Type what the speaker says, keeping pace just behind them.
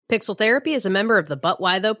Pixel Therapy is a member of the But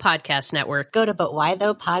Why Though Podcast Network. Go to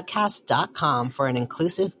butwhythoughpodcast.com for an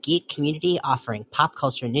inclusive geek community offering pop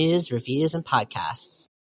culture news, reviews, and podcasts.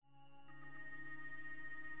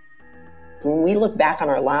 When we look back on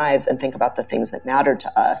our lives and think about the things that mattered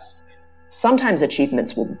to us, sometimes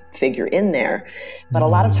achievements will figure in there, but a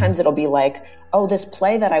lot of times it'll be like, oh, this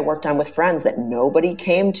play that I worked on with friends that nobody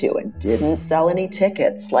came to and didn't sell any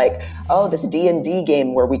tickets. Like, oh, this D&D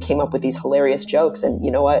game where we came up with these hilarious jokes and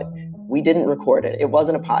you know what? We didn't record it. It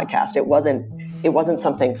wasn't a podcast. It wasn't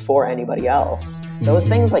something for anybody else. Those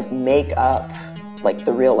things like make up like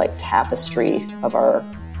the real like tapestry of our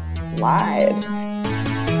lives.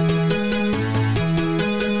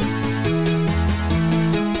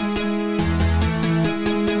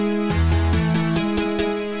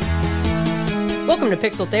 Welcome to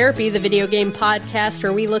Pixel Therapy, the video game podcast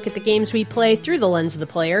where we look at the games we play through the lens of the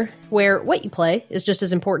player, where what you play is just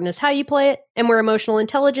as important as how you play it, and where emotional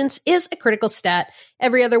intelligence is a critical stat.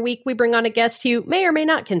 Every other week, we bring on a guest who may or may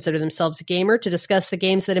not consider themselves a gamer to discuss the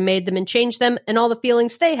games that have made them and changed them, and all the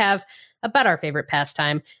feelings they have about our favorite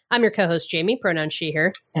pastime. I'm your co-host, Jamie, pronouns she,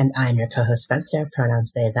 her. And I'm your co-host, Spencer,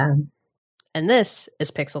 pronouns they, them. And this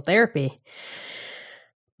is Pixel Therapy.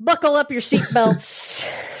 Buckle up your seatbelts,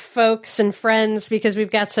 folks and friends, because we've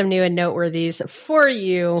got some new and noteworthies for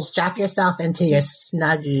you. Strap yourself into your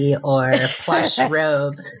Snuggie or plush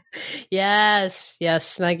robe. Yes,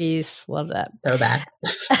 Snuggies. Love that. Throwback.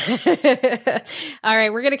 All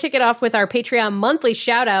right, we're going to kick it off with our Patreon monthly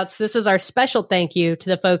shout-outs. This is our special thank you to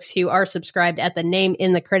the folks who are subscribed at the name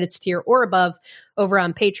in the credits tier or above over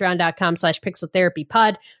on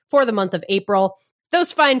patreon.com/pixeltherapypod for the month of April.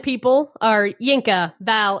 Those fine people are Yinka,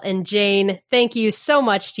 Val, and Jane. Thank you so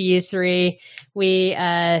much to you three. We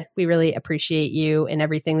really appreciate you and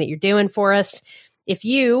everything that you're doing for us. If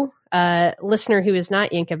you, listener who is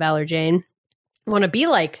not Yinka, Val, or Jane, want to be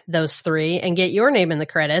like those three and get your name in the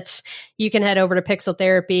credits, you can head over to Pixel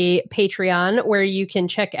Therapy Patreon, where you can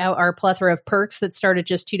check out our plethora of perks that start at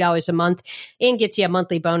just $2 a month and gets you a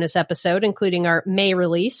monthly bonus episode, including our May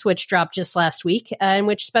release, which dropped just last week, in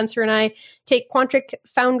which Spencer and I take Quantic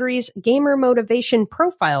Foundry's Gamer Motivation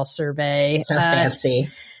Profile Survey. So fancy.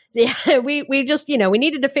 Yeah, we just, we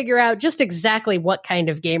needed to figure out just exactly what kind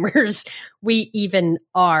of gamers we even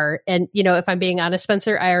are. And, if I'm being honest,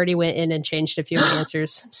 Spencer, I already went in and changed a few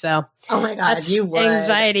answers. So, oh my God, that's you would.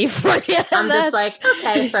 Anxiety for you. I'm just like,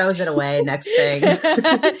 okay, throws it away. Next thing.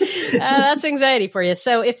 That's anxiety for you.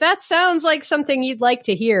 So if that sounds like something you'd like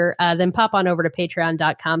to hear, then pop on over to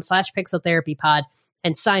patreon.com/pixeltherapypod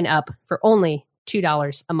and sign up for only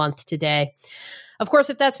 $2 a month today. Of course,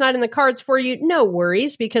 if that's not in the cards for you, no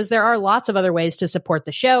worries, because there are lots of other ways to support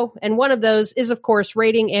the show. And one of those is, of course,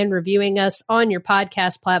 rating and reviewing us on your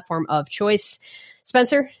podcast platform of choice.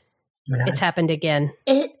 Spencer, it's happened again.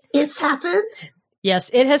 It's happened?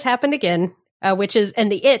 Yes, it has happened again, and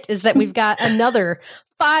the it is that we've got another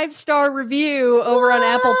 5-star review over on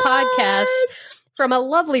Apple Podcasts from a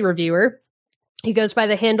lovely reviewer. He goes by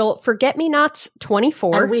the handle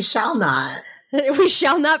Forget-Me-Nots24. And we shall not. We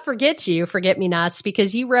shall not forget you, Forget-Me-Nots,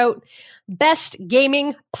 because you wrote best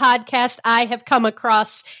gaming podcast I have come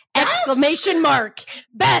across! Exclamation mark!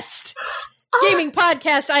 Best gaming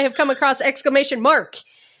podcast I have come across! Exclamation mark!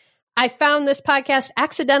 I found this podcast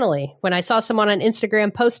accidentally when I saw someone on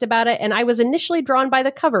Instagram post about it, and I was initially drawn by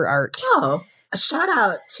the cover art. Oh, a shout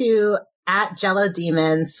out to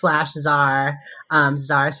 @JelloDemon/Czar,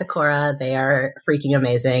 Czar Sakura. They are freaking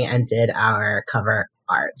amazing and did our cover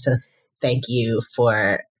art. So thank you,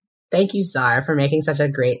 Czar, for making such a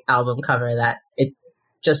great album cover that it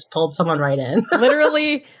just pulled someone right in.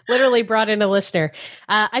 literally brought in a listener.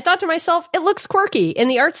 I thought to myself, it looks quirky, and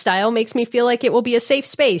the art style makes me feel like it will be a safe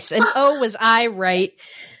space. And oh, was I right.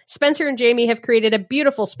 Spencer and Jamie have created a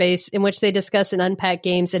beautiful space in which they discuss and unpack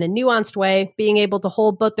games in a nuanced way, being able to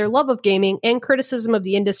hold both their love of gaming and criticism of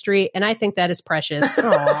the industry, and I think that is precious.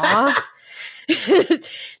 Aww.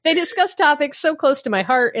 They discuss topics so close to my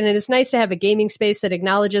heart, and it is nice to have a gaming space that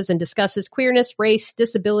acknowledges and discusses queerness, race,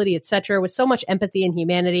 disability, etc. with so much empathy and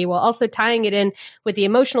humanity, while also tying it in with the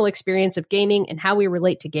emotional experience of gaming and how we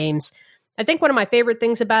relate to games. I think one of my favorite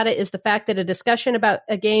things about it is the fact that a discussion about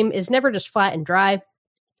a game is never just flat and dry.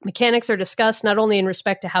 Mechanics are discussed not only in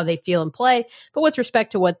respect to how they feel and play, but with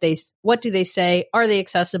respect to what do they say, are they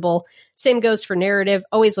accessible? Same goes for narrative,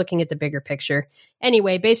 always looking at the bigger picture.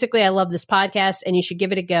 Anyway, basically, I love this podcast, and you should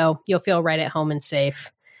give it a go. You'll feel right at home and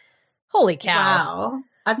safe. Holy cow. Wow.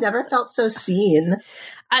 I've never felt so seen.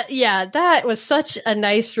 Yeah, that was such a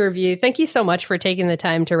nice review. Thank you so much for taking the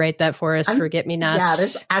time to write that for us. Forget-Me-Nots. Yeah,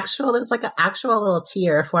 there's like an actual little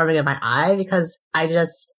tear forming in my eye because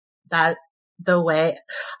that the way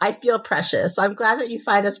I feel precious. I'm glad that you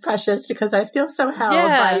find us precious because I feel so held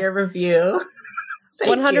by your review.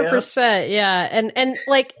 100%. Yeah. And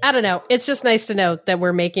like, I don't know. It's just nice to know that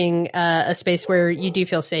we're making a space where you do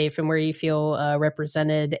feel safe and where you feel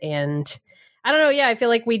represented. And I don't know. Yeah. I feel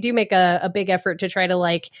like we do make a big effort to try to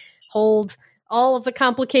like hold all of the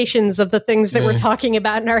complications of the things that we're talking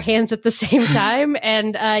about in our hands at the same time.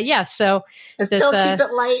 And so and still keep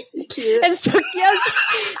it light and cute. And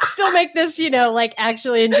still make this, like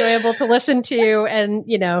actually enjoyable to listen to and,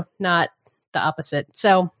 not the opposite.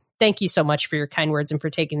 So thank you so much for your kind words and for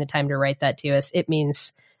taking the time to write that to us. It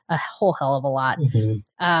means a whole hell of a lot.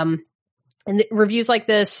 And reviews like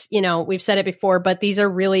this, we've said it before, but these are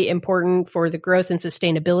really important for the growth and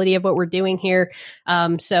sustainability of what we're doing here.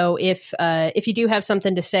 So if you do have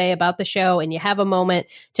something to say about the show and you have a moment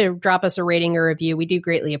to drop us a rating or review, we do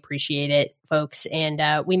greatly appreciate it, folks.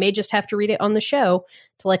 And we may just have to read it on the show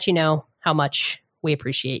to let you know how much we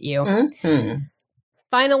appreciate you.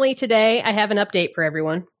 Finally, today, I have an update for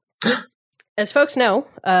everyone. As folks know,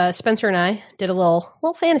 Spencer and I did a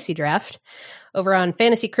little fantasy draft over on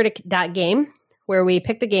fantasycritic.game, where we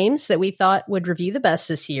picked the games that we thought would review the best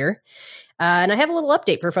this year. And I have a little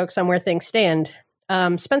update for folks on where things stand.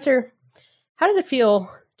 Spencer, how does it feel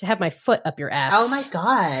to have my foot up your ass? Oh my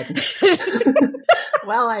God.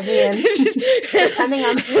 Well, I mean, depending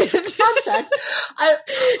on the context.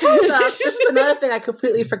 Hold up. This is another thing I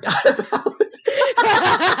completely forgot about.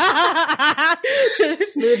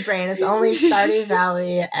 Smooth brain. It's only Stardew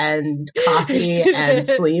Valley and coffee and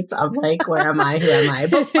sleep. I'm like, where am I? Who am I?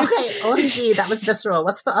 But okay, OMG, that was visceral.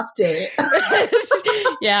 What's the update?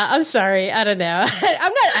 Yeah, I'm sorry. I don't know.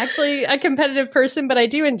 I'm not actually a competitive person, but I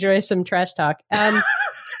do enjoy some trash talk.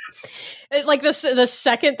 Like the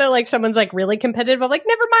second that like someone's like really competitive, I'm like,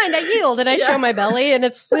 never mind, I yield and I show my belly and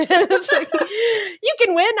it's like, you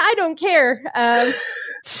can win, I don't care.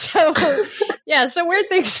 So where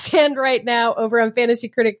things stand right now over on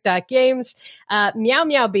fantasycritic.games, Meow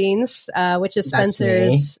Meow Beans, which is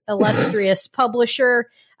Spencer's illustrious publisher,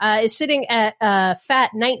 is sitting at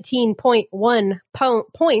fat 19.1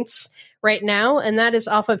 points right now, and that is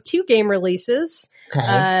off of 2 game releases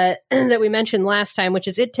that we mentioned last time, which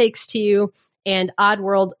is It Takes Two and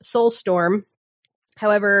Oddworld Soulstorm.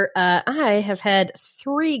 However, I have had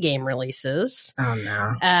 3 game releases. Oh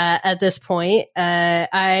no! At this point,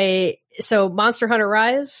 so Monster Hunter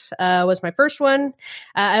Rise was my first one.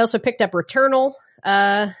 I also picked up Returnal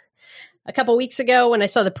a couple weeks ago when I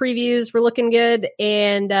saw the previews were looking good,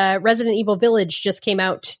 and Resident Evil Village just came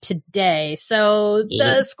out today. So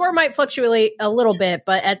the score might fluctuate a little bit,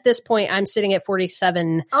 but at this point I'm sitting at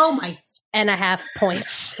 47. Oh my and a half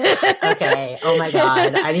points. Okay. Oh my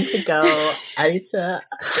God. I need to go.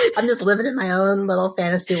 I'm just living in my own little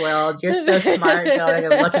fantasy world. You're so smart going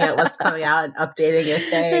and looking at what's coming out and updating your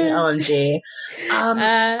thing. OMG.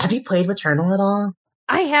 Have you played Returnal at all?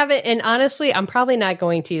 I haven't, and honestly, I'm probably not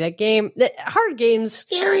going to. That game, hard games,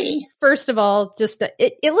 scary. First of all, just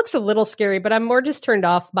it looks a little scary, but I'm more just turned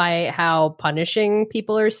off by how punishing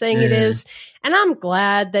people are saying it is. And I'm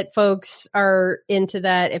glad that folks are into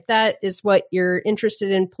that. If that is what you're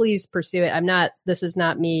interested in, please pursue it. This is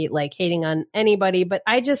not me like hating on anybody, but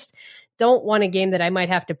I just don't want a game that I might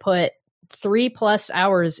have to put 3+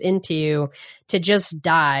 hours into to just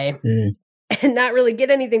die and not really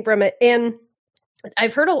get anything from it. And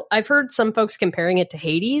I've heard some folks comparing it to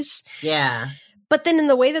Hades. Yeah. But then in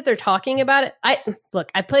the way that they're talking about it,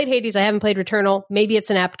 I've played Hades. I haven't played Returnal. Maybe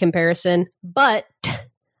it's an apt comparison, but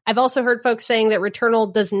I've also heard folks saying that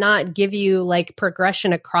Returnal does not give you like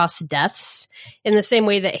progression across deaths in the same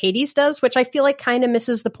way that Hades does, which I feel like kind of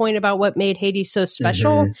misses the point about what made Hades so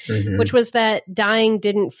special, which was that dying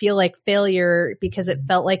didn't feel like failure because it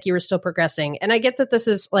felt like you were still progressing. And I get that this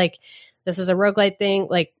is a roguelite thing.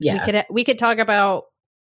 Like we could talk about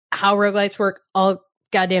how roguelites work all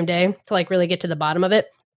goddamn day to like really get to the bottom of it.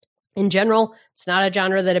 In general, it's not a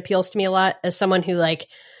genre that appeals to me a lot as someone who like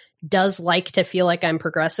does like to feel like I'm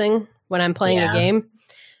progressing when I'm playing a game.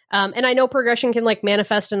 And I know progression can like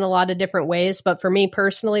manifest in a lot of different ways, but for me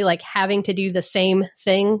personally, like having to do the same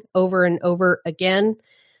thing over and over again,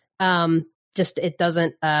 just it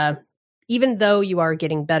doesn't, even though you are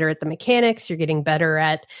getting better at the mechanics, you're getting better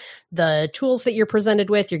at the tools that you're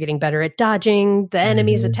presented with, you're getting better at dodging the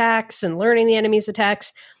enemy's attacks and learning the enemy's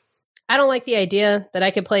attacks. I don't like the idea that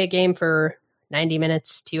I could play a game for 90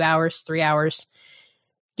 minutes, 2 hours, 3 hours,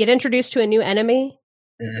 get introduced to a new enemy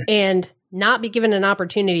and not be given an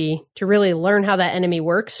opportunity to really learn how that enemy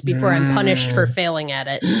works before I'm punished for failing at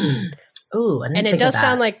it. Ooh, and it does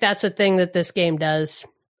sound like that's a thing that this game does.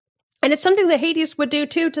 And it's something that Hades would do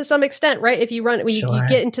too, to some extent, right? If you run, you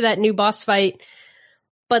get into that new boss fight,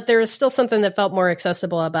 but there is still something that felt more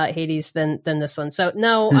accessible about Hades than this one. So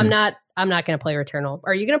no, I'm not going to play Returnal.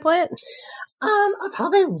 Are you going to play it? I'll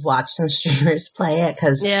probably watch some streamers play it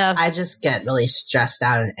because I just get really stressed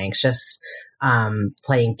out and anxious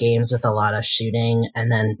playing games with a lot of shooting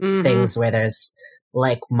and then things where there's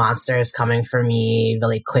like monsters coming for me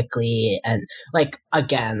really quickly and like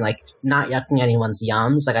again like not yucking anyone's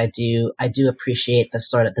yums. Like I do appreciate the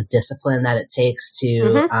sort of the discipline that it takes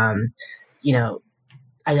to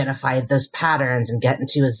identify those patterns and get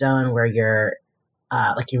into a zone where you're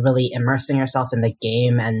really immersing yourself in the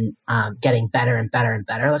game and getting better and better and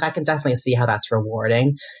better. Like I can definitely see how that's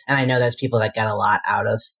rewarding. And I know there's people that get a lot out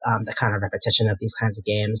of the kind of repetition of these kinds of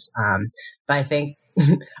games. But I think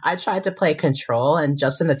I tried to play Control and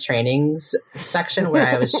just in the trainings section where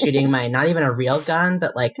I was shooting my, not even a real gun,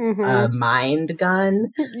 but like a mind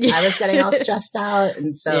gun, I was getting all stressed out.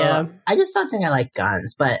 And so I just don't think I like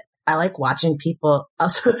guns, but I like watching people.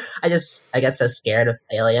 Also, I get so scared of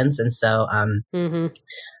aliens. And so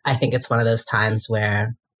I think it's one of those times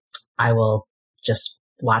where I will just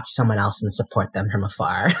watch someone else and support them from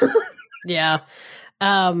afar.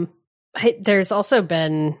 There's also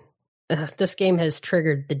been, this game has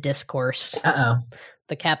triggered the discourse.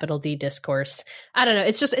 The capital D discourse. I don't know.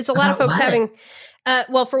 It's a lot of folks having...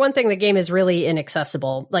 well, for one thing, the game is really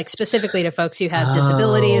inaccessible, like specifically to folks who have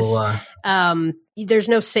disabilities. There's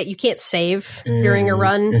no you can't save during a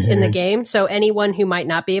run in the game. So anyone who might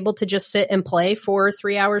not be able to just sit and play for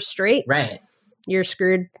 3 hours straight, you're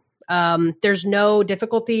screwed. There's no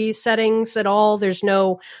difficulty settings at all. There's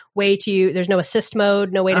no assist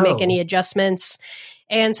mode, no way to make any adjustments.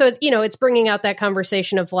 And so, it's bringing out that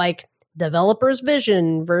conversation of like developer's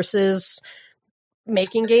vision versus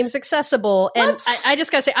making games accessible. And I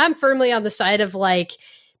just gotta say, I'm firmly on the side of like,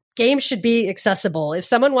 games should be accessible. If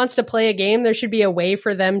someone wants to play a game, there should be a way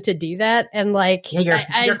for them to do that. And like,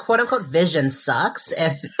 your quote unquote vision sucks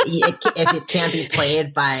if it can't be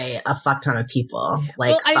played by a fuck ton of people.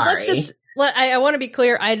 Like, sorry. I want to be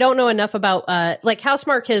clear. I don't know enough about, like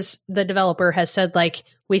Housemarque the developer has said like,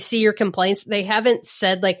 we see your complaints. They haven't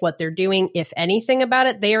said like what they're doing, if anything, about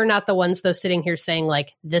it. They are not the ones though sitting here saying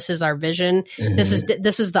like, this is our vision. This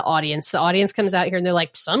is the audience. The audience comes out here and they're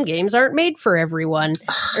like, some games aren't made for everyone,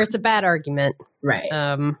 or it's a bad argument. Right.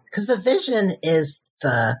 Because the vision is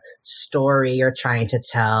the story you're trying to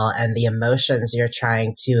tell and the emotions you're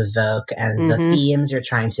trying to evoke and the themes you're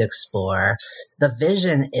trying to explore. The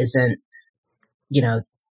vision isn't,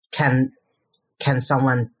 can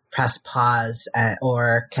someone press pause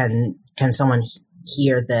or can someone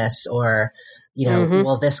hear this or,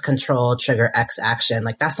 will this control trigger X action?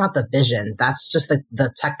 Like that's not the vision. That's just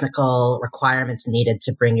the technical requirements needed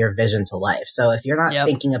to bring your vision to life. So if you're not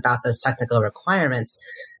thinking about those technical requirements,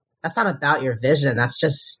 that's not about your vision. That's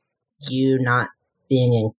just you not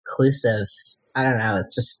being inclusive. I don't know.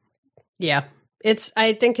 It's just,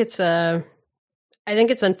 I think it's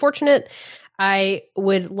unfortunate. I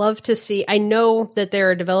would love to see, I know that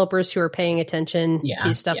there are developers who are paying attention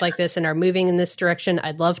to stuff like this and are moving in this direction.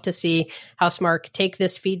 I'd love to see Housemarque take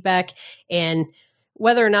this feedback and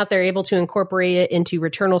whether or not they're able to incorporate it into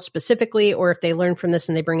Returnal specifically, or if they learn from this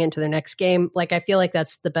and they bring it into their next game. Like, I feel like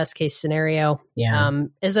that's the best case scenario.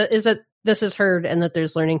 Is that this is heard and that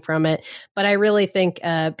there's learning from it. But I really think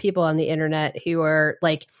people on the internet who are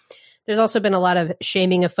like, there's also been a lot of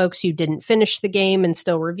shaming of folks who didn't finish the game and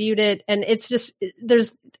still reviewed it. And it's just,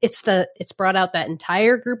 it's brought out that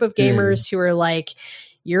entire group of gamers who are like,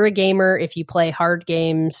 you're a gamer if you play hard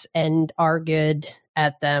games and are good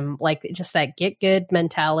at them. Like just that get good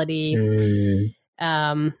mentality.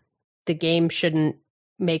 The game shouldn't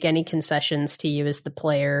make any concessions to you as the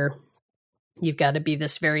player. You've got to be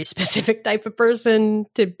this very specific type of person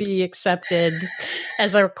to be accepted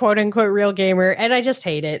as a quote unquote real gamer. And I just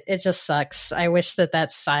hate it. It just sucks. I wish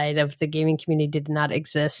that side of the gaming community did not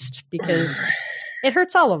exist because it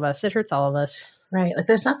hurts all of us. It hurts all of us. Right. Like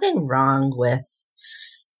there's nothing wrong with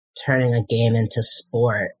turning a game into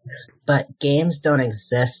sport, but games don't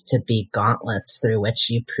exist to be gauntlets through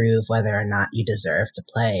which you prove whether or not you deserve to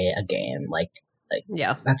play a game. Like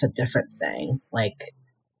that's a different thing. Like,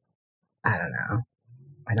 I don't know.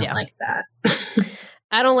 I don't like that.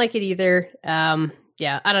 I don't like it either. I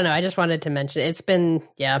don't know. I just wanted to mention it.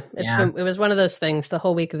 It was one of those things. The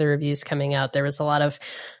whole week of the reviews coming out, there was a lot of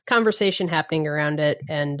conversation happening around it.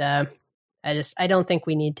 And I don't think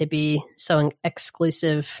we need to be so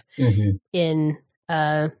exclusive in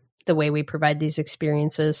the way we provide these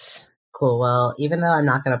experiences. Cool. Well, even though I'm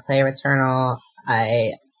not going to play Returnal,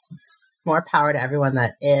 I more power to everyone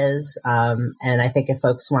that is. And I think if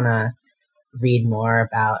folks want to read more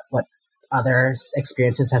about what others'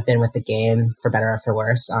 experiences have been with the game, for better or for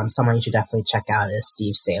worse, someone you should definitely check out is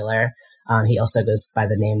Steve Saylor. He also goes by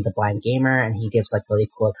the name The Blind Gamer, and he gives like really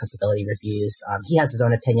cool accessibility reviews. He has his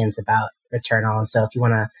own opinions about Returnal, and so if you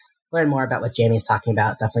want to learn more about what Jamie's talking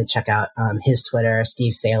about, definitely check out his Twitter,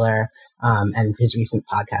 Steve Saylor, and his recent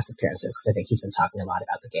podcast appearances, because I think he's been talking a lot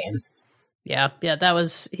about the game. Yeah,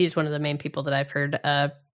 he's one of the main people that I've heard,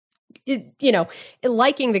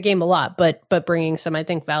 liking the game a lot, but bringing some, I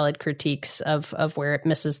think, valid critiques of where it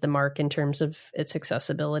misses the mark in terms of its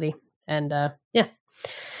accessibility. And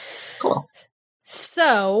cool.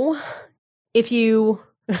 So if you,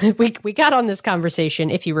 we got on this conversation,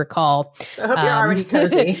 if you recall. So I hope you're already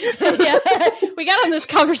cozy. Yeah, we got on this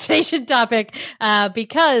conversation topic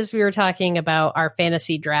because we were talking about our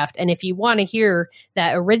fantasy draft. And if you want to hear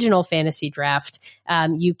that original fantasy draft,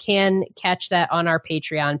 you can catch that on our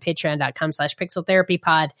Patreon,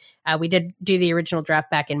 patreon.com/pixeltherapypod. We did do the original draft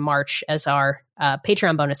back in March as our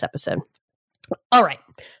Patreon bonus episode. All right.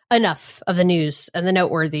 Enough of the news and the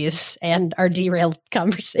noteworthies and our derailed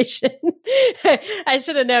conversation. I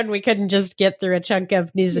should have known we couldn't just get through a chunk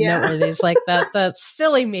of news and noteworthies like that. That's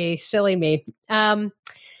silly me.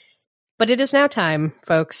 But it is now time,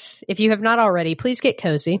 folks. If you have not already, please get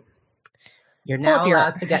cozy. You're now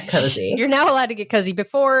allowed to get cozy. You're now allowed to get cozy.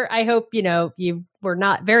 Before, I hope, you were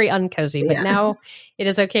not very uncozy, but now it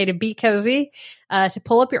is okay to be cozy, to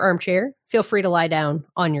pull up your armchair. Feel free to lie down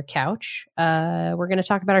on your couch. We're going to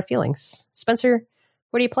talk about our feelings. Spencer,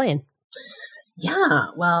 what are you playing?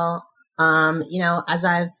 Yeah, well, as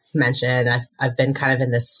I've mentioned, I've been kind of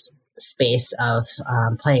in this space of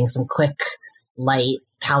playing some quick, light,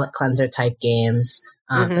 palate cleanser type games.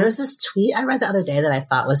 There was this tweet I read the other day that I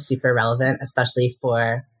thought was super relevant, especially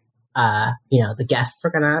for, the guests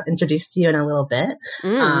we're going to introduce to you in a little bit.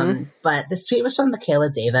 But this tweet was from Michaela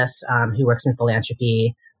Davis, who works in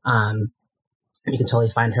philanthropy. You can totally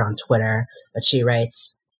find her on Twitter, but she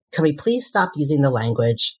writes, "Can we please stop using the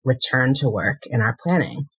language return to work in our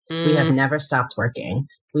planning? We have never stopped working.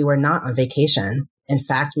 We were not on vacation. In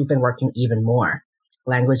fact, we've been working even more.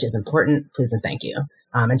 Language is important. Please and thank you."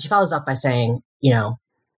 And she follows up by saying,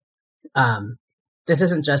 this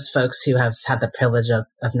isn't just folks who have had the privilege of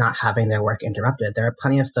not having their work interrupted. There are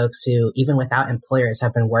plenty of folks who, even without employers,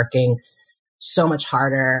 have been working so much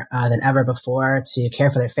harder than ever before to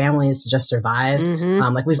care for their families, to just survive.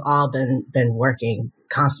 We've all been working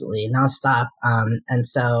constantly, nonstop. And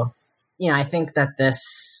so, I think that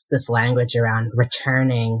this language around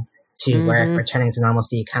returning to work, returning to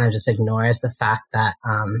normalcy, kind of just ignores the fact that,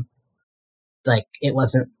 it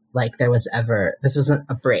wasn't like this wasn't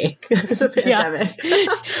a break, the pandemic.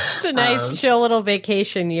 It's a nice chill little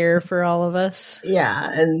vacation year for all of us. Yeah.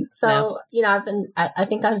 And so, I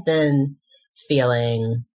think I've been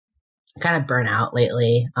feeling kind of burnt out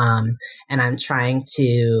lately. And I'm trying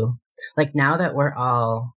to, now that we're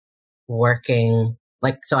all working,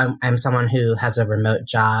 so I'm someone who has a remote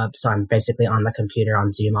job. So I'm basically on the computer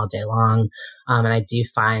on Zoom all day long. And I do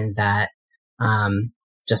find that,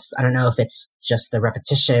 I don't know if it's just the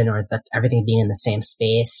repetition or everything being in the same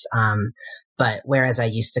space. But whereas I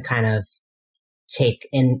used to kind of take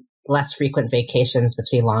in less frequent vacations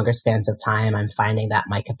between longer spans of time, I'm finding that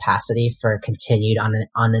my capacity for continued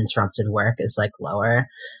uninterrupted work is lower.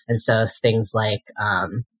 And so it's things like,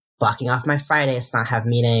 blocking off my Fridays to not have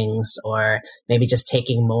meetings, or maybe just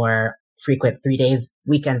taking more frequent 3-day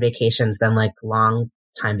weekend vacations than long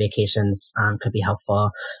time vacations could be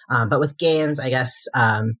helpful. But with games, I guess,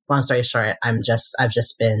 long story short, I've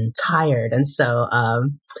just been tired. And so,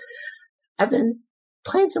 I've been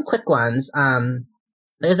playing some quick ones.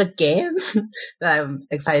 There's a game that I'm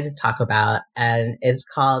excited to talk about, and it's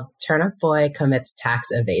called Turnip Boy Commits Tax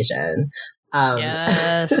Evasion.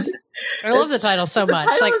 Yes. I love the title so much. The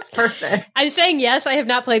title is perfect. I'm saying yes, I have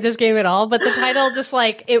not played this game at all, but the title just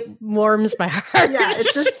it warms my heart. Yeah,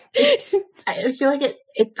 it's just, I feel like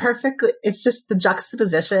it perfectly, it's just the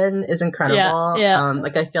juxtaposition is incredible. Yeah.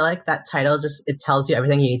 I feel like that title it tells you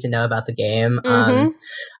everything you need to know about the game.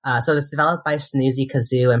 So it's developed by Snoozy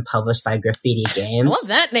Kazoo and published by Graffiti Games. I love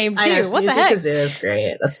that name too. I know, what the heck? Snoozy Kazoo is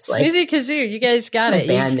great. That's Snoozy Kazoo, you guys got it.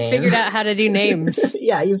 Band You name. figured out how to do names.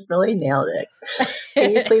 Yeah, you've really nailed it.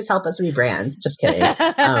 Can you please help us rebrand? Just kidding.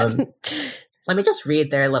 Let me just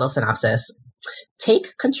read their little synopsis.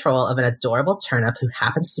 Take control of an adorable turnip who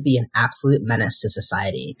happens to be an absolute menace to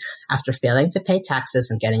society. After failing to pay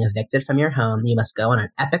taxes and getting evicted from your home, you must go on an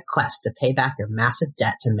epic quest to pay back your massive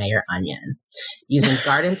debt to Mayor Onion. Using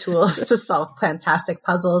garden tools to solve fantastic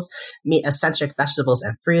puzzles, meet eccentric vegetables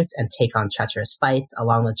and fruits, and take on treacherous fights.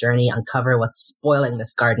 Along the journey, uncover what's spoiling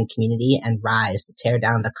this garden community and rise to tear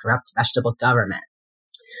down the corrupt vegetable government.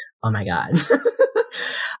 Oh my God.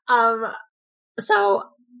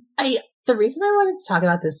 The reason I wanted to talk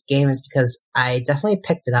about this game is because I definitely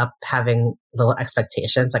picked it up having little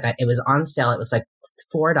expectations. Like it was on sale. It was like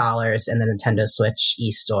 $4 in the Nintendo Switch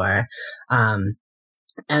eStore. And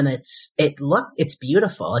it's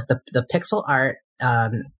beautiful. Like the pixel art,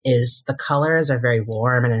 the colors are very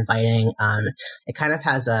warm and inviting. It kind of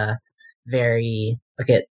has a very,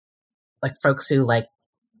 like folks who like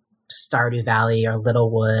Stardew Valley or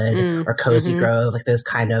Littlewood or Cozy Grove, like those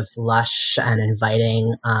kind of lush and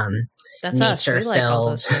inviting, that's nature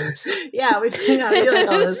filled. Like yeah, we like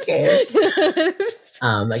all those games.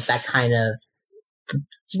 Like that kind of,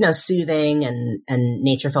 soothing and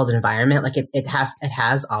nature filled environment. Like it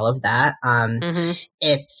has all of that.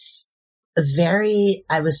 It's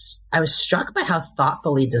I was struck by how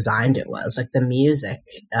thoughtfully designed it was. Like the music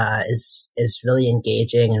is really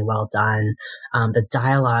engaging and well done. The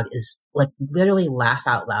dialogue is like literally laugh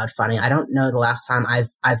out loud funny. I don't know the last time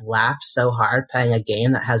I've laughed so hard playing a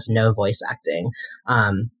game that has no voice acting.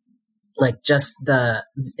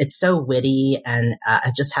 It's so witty and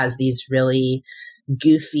it just has these really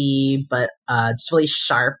goofy but just really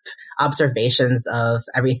sharp observations of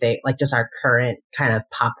everything, like just our current kind of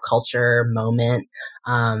pop culture moment,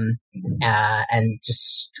 and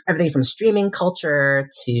just everything from streaming culture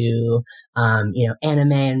to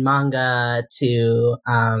anime and manga to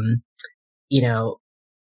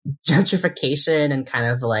gentrification and kind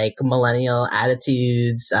of like millennial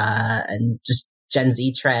attitudes and just Gen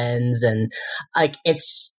Z trends, and but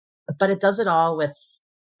it does it all with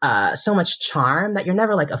so much charm that you're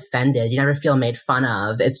never like offended. You never feel made fun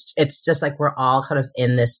of. It's just like we're all kind of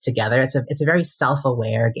in this together. It's a very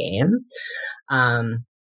self-aware game. And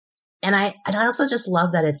I also just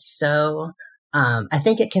love that it's so, I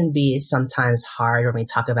think it can be sometimes hard when we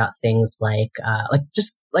talk about things like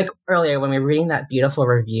just like earlier when we were reading that beautiful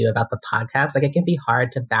review about the podcast, like it can be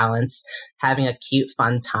hard to balance having a cute,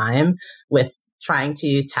 fun time with trying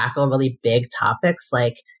to tackle really big topics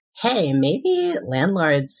like, hey, maybe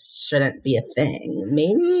landlords shouldn't be a thing.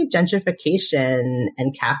 Maybe gentrification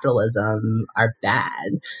and capitalism are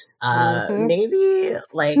bad. Maybe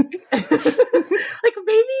like, like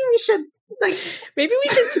maybe we should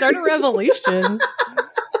start a revolution.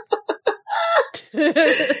 Yeah.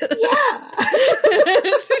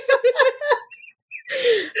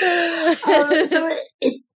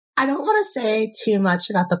 I don't want to say too much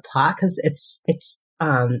about the plot because it's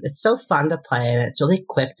so fun to play and it's really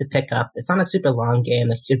quick to pick up. It's not a super long game.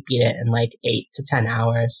 Like you could beat it in like 8 to 10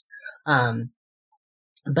 hours.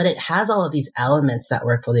 But it has all of these elements that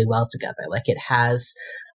work really well together. Like it has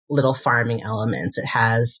little farming elements. It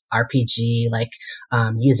has RPG, like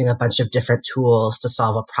using a bunch of different tools to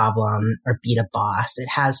solve a problem or beat a boss. It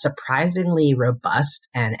has surprisingly robust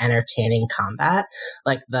and entertaining combat.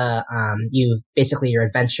 Like you're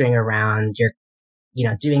adventuring around, you're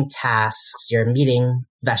doing tasks, you're meeting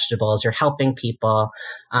vegetables, you're helping people,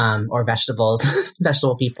 or vegetable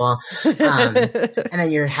people. And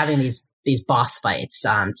then you're having these boss fights,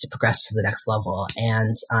 to progress to the next level.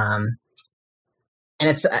 And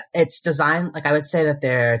it's designed, like I would say that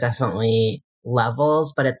there are definitely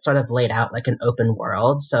levels, but it's sort of laid out like an open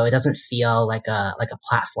world. So it doesn't feel like a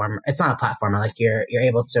platformer. It's not a platformer. Like you're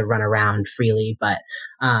able to run around freely, but,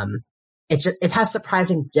 it has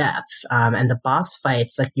surprising depth, and the boss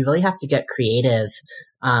fights, like you really have to get creative,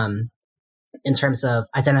 in terms of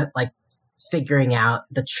figuring out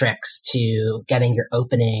the tricks to getting your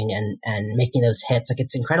opening and making those hits. Like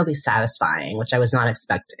it's incredibly satisfying, which I was not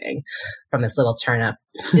expecting from this little turnip.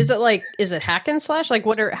 Is it hack and slash? Like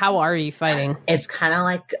how are you fighting? It's kind of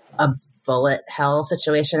like a bullet hell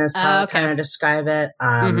situation is how I kind of describe it.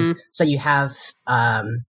 So you have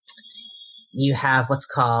what's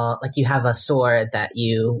called, like you have a sword that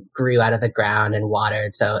you grew out of the ground and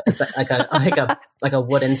watered. So it's like a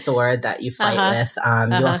wooden sword that you fight with.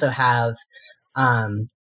 You also have,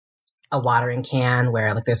 a watering can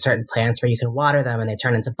where like there's certain plants where you can water them and they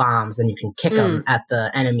turn into bombs and you can kick them at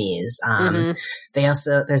the enemies.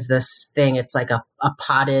 There's this thing, it's like a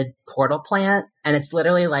potted portal plant and it's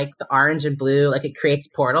literally like the orange and blue, like it creates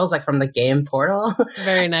portals like from the game Portal.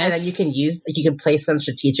 Very nice. And then you can place them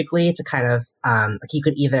strategically to kind of, like you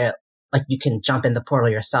could either like you can jump in the portal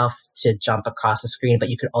yourself to jump across the screen, but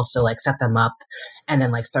you could also like set them up and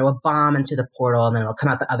then like throw a bomb into the portal and then it'll come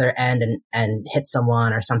out the other end and hit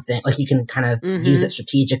someone or something. Like you can kind of use it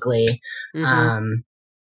strategically.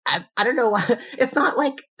 I don't know why. It's not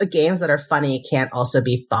like games that are funny can't also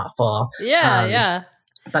be thoughtful. Yeah.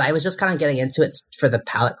 But I was just kind of getting into it for the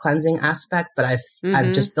palate cleansing aspect, but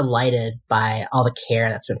I'm just delighted by all the care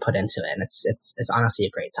that's been put into it. And it's honestly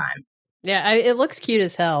a great time. Yeah. It looks cute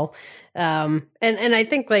as hell. And I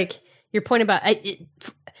think like your point about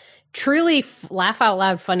truly laugh out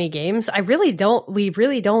loud funny games. We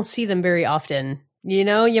really don't see them very often. You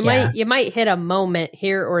know, you might hit a moment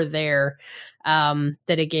here or there, that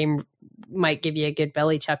a game might give you a good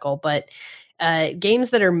belly chuckle, but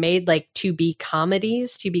games that are made like to be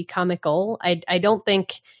comedies, to be comical, I don't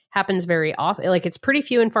think happens very often. Like it's pretty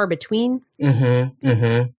few and far between.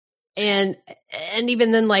 And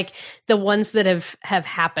even then, like the ones that have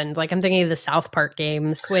happened, like I'm thinking of the South Park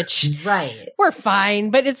games, which were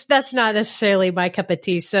fine, but that's not necessarily my cup of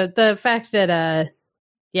tea. So the fact that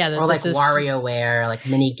or like WarioWare, like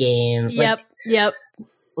mini games. Yep.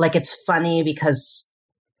 Like it's funny because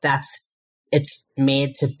it's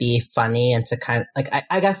made to be funny and to kind of like,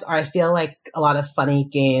 I guess, or I feel like a lot of funny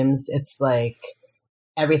games, it's like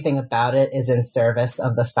everything about it is in service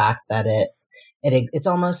of the fact that it's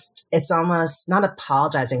almost not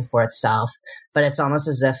apologizing for itself, but it's almost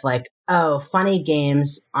as if like, oh, funny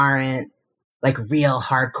games aren't like real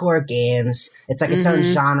hardcore games. It's like its own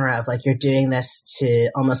genre of like, you're doing this to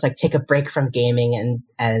almost like take a break from gaming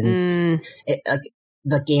and it, like,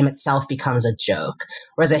 the game itself becomes a joke.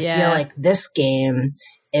 Whereas I feel like this game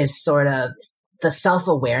is sort of the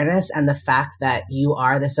self-awareness and the fact that you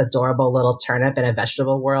are this adorable little turnip in a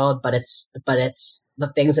vegetable world, but it's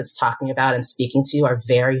the things it's talking about and speaking to are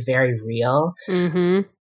very, very real.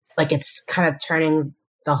 Like it's kind of turning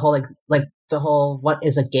the whole, like the whole, what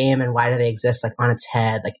is a game and why do they exist, like on its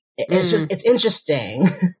head. Like it's interesting.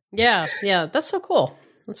 Yeah. That's so cool.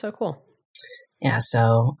 Yeah.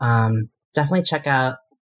 So, definitely check out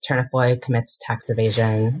Turnip Boy Commits Tax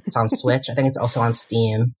Evasion. It's on Switch. I think it's also on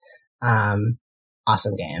Steam.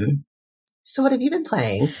 Awesome game. So what have you been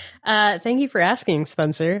playing? Thank you for asking,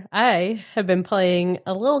 Spencer. I have been playing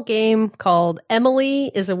a little game called Emily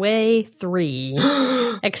is Away 3.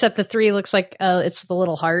 Except the 3 looks like it's the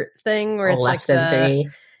little heart thing where it's less like than 3.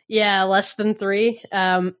 Yeah, less than 3.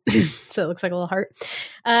 So it looks like a little heart.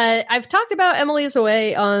 I've talked about Emily is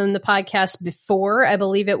Away on the podcast before. I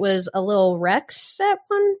believe it was a little Rex at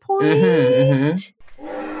one point.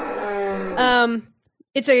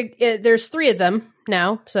 There's 3 of them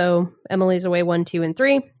now. So Emily's Away 1, 2, and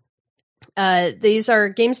 3. These are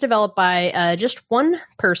games developed by just one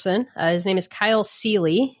person. His name is Kyle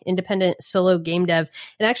Seeley, independent solo game dev.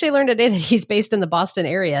 And I actually learned today that he's based in the Boston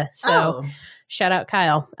area. So shout out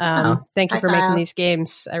Kyle. Thank you for making these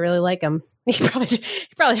games. I really like them. He probably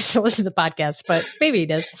doesn't listen to the podcast, but maybe he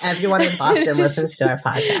does. Everyone in Boston listens to our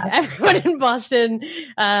podcast. Everyone in Boston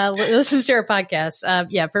listens to our podcast.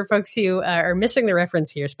 Yeah, for folks who are missing the reference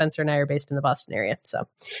here, Spencer and I are based in the Boston area. So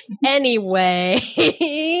anyway,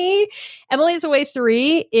 Emily is Away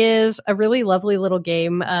 3 is a really lovely little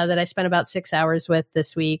game that I spent about 6 hours with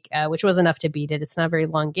this week, which was enough to beat it. It's not a very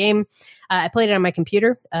long game. I played it on my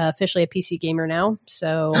computer, officially a PC gamer now.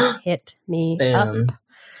 So hit me up.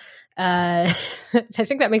 I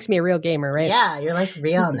think that makes me a real gamer, right? Yeah, you're like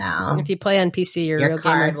real now. If you play on PC, you're a real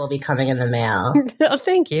gamer. Your card will be coming in the mail. Oh,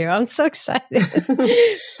 thank you. I'm so excited.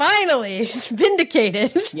 Finally,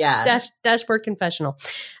 vindicated. Yeah. Dashboard confessional.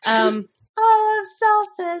 I'm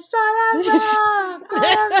selfish. I'm wrong.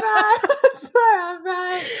 I'm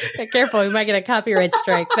right. Careful, we might get a copyright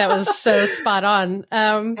strike. That was so spot on.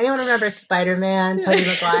 Anyone remember Spider-Man, Tobey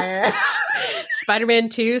Maguire? Spider-Man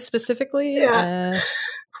 2 specifically? Yeah.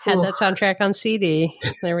 Had that soundtrack on CD.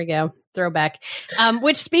 There we go. Throwback.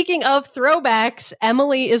 Which, speaking of throwbacks,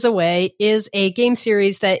 Emily is Away is a game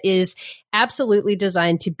series that is absolutely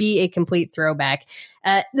designed to be a complete throwback.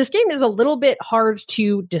 This game is a little bit hard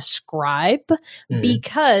to describe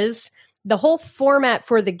because the whole format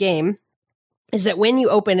for the game is that when you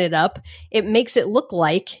open it up, it makes it look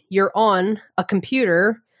like you're on a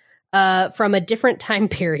computer from a different time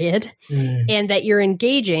period and that you're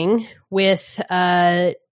engaging with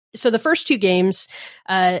so the first 2 games,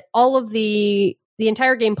 all of the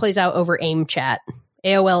entire game plays out over AIM chat,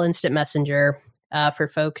 AOL Instant Messenger, for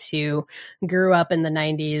folks who grew up in the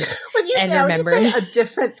 90s remember. When you say a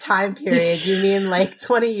different time period, you mean like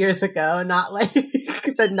 20 years ago, not like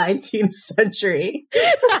the 19th century.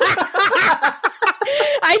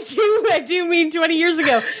 I do mean 20 years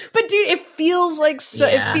ago. But dude, it feels like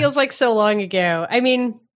so long ago. I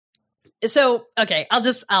mean, So, okay,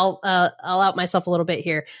 I'll out myself a little bit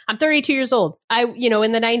here. I'm 32 years old. In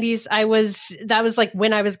the 90s, that was like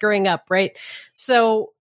when I was growing up, right?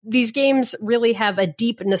 So these games really have a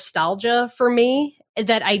deep nostalgia for me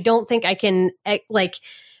that I don't think I can like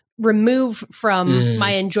remove from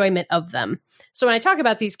my enjoyment of them. So when I talk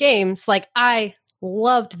about these games, like I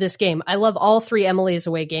loved this game. I love all 3 Emily is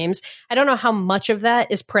Away games. I don't know how much of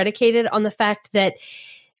that is predicated on the fact that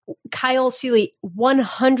Kyle Seeley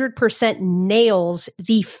 100% nails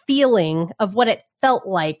the feeling of what it felt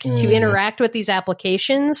like to interact with these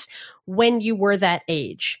applications when you were that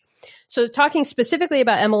age. So talking specifically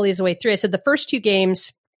about Emily is Away 3, I said the first 2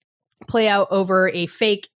 games play out over a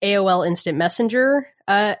fake AOL Instant Messenger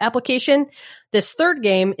application. This third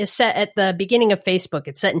game is set at the beginning of Facebook.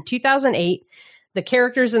 It's set in 2008. The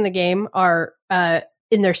characters in the game are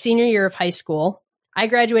in their senior year of high school. I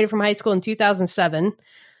graduated from high school in 2007.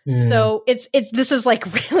 So this is like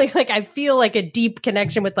really like I feel like a deep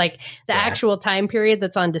connection with like the actual time period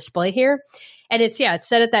that's on display here. And it's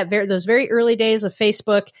set at those very early days of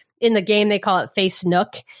Facebook. In the game, they call it Face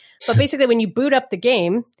Nook. But basically, when you boot up the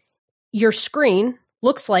game, your screen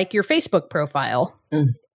looks like your Facebook profile.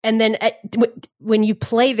 And then when you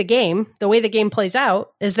play the game, the way the game plays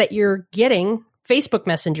out is that you're getting Facebook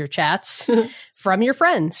Messenger chats from your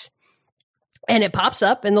friends. And it pops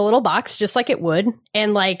up in the little box just like it would.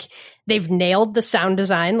 And like they've nailed the sound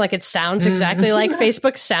design. Like it sounds exactly like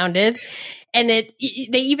Facebook sounded. And they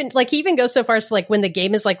even go so far as to like when the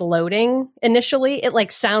game is like loading initially, it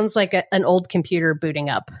like sounds like an old computer booting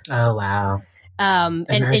up. Oh, wow.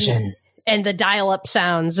 Immersion. And the dial-up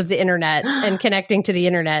sounds of the internet and connecting to the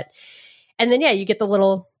internet. And then, you get the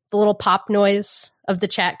little pop noise of the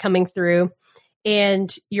chat coming through.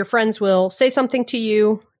 And your friends will say something to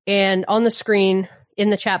you. And on the screen in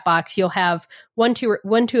the chat box, you'll have 1, 2,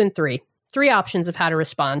 and 3 options of how to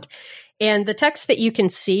respond. And the text that you can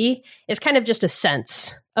see is kind of just a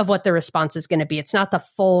sense of what the response is going to be. It's not the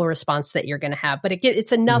full response that you're going to have, but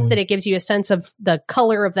it's enough that it gives you a sense of the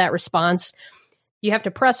color of that response. You have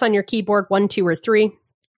to press on your keyboard 1, 2, or 3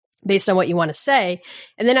 based on what you want to say.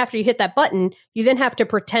 And then after you hit that button, you then have to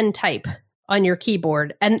pretend type on your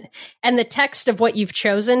keyboard, and the text of what you've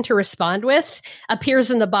chosen to respond with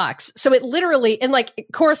appears in the box. So it literally, and like it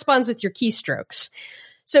corresponds with your keystrokes.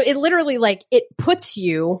 So it literally like it puts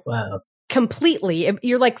you completely,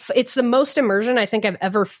 you're like, it's the most immersion I think I've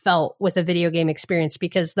ever felt with a video game experience,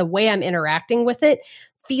 because the way I'm interacting with it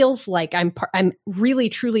feels like I'm really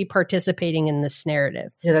truly participating in this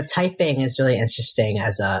narrative. Yeah, the typing is really interesting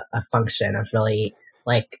as a function of really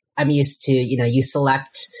like, I'm used to, you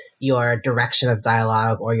select your direction of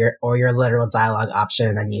dialogue or your literal dialogue option,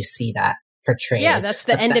 and then you see that portrayed. Yeah, that's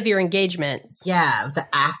the end of your engagement. Yeah, the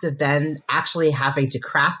act of then actually having to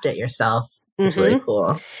craft it yourself is really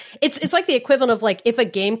cool. It's like the equivalent of like if a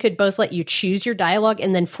game could both let you choose your dialogue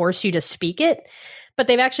and then force you to speak it, but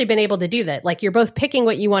they've actually been able to do that. Like you're both picking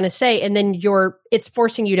what you want to say, and then it's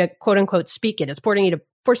forcing you to quote unquote speak it. It's forcing you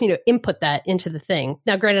to input that into the thing.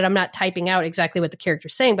 Now, granted, I'm not typing out exactly what the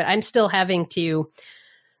character's saying, but I'm still having to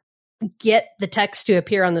get the text to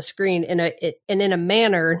appear on the screen in a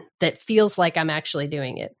manner that feels like I'm actually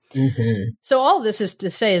doing it. So all of this is to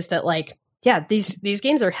say is that like, yeah, these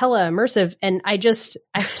games are hella immersive. And I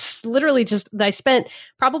spent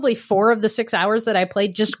probably 4 of the 6 hours that I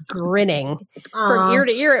played just grinning from ear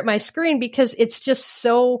to ear at my screen, because it's just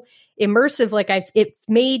so immersive. Like it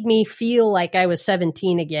made me feel like I was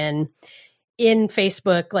 17 again in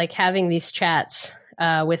Facebook, like having these chats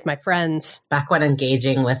with my friends. Back when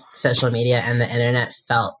engaging with social media and the internet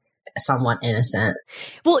felt somewhat innocent.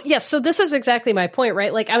 Well, yes. Yeah, so this is exactly my point,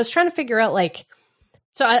 right? Like I was trying to figure out like,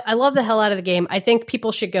 so I love the hell out of the game. I think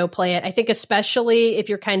people should go play it. I think especially if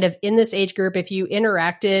you're kind of in this age group, if you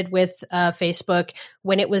interacted with Facebook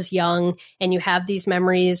when it was young and you have these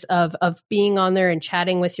memories of being on there and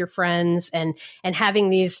chatting with your friends and having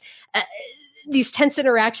these tense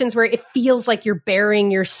interactions where it feels like you're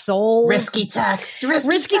bearing your soul. Risky text,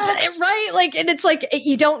 right? Like, and it's like,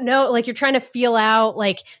 you don't know, like you're trying to feel out,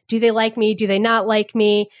 like, do they like me? Do they not like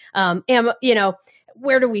me?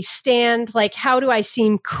 Where do we stand? Like, how do I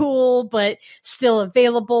seem cool, but still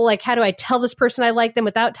available? Like, how do I tell this person I like them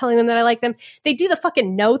without telling them that I like them? They do the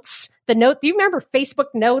fucking notes. Do you remember Facebook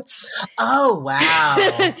notes? Oh,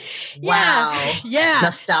 wow. Wow. Yeah.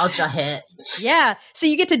 Nostalgia hit. Yeah. So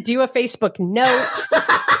you get to do a Facebook note.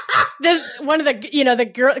 One of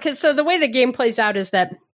the girl, because so the way the game plays out is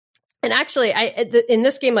that, and actually in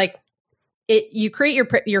this game, like, you create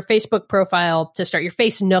your Facebook profile to start, your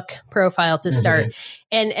Face Nook profile to start,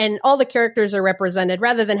 and all the characters are represented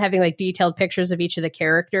rather than having like detailed pictures of each of the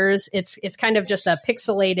characters. It's kind of just a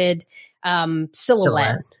pixelated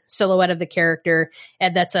silhouette of the character,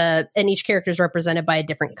 and and each character is represented by a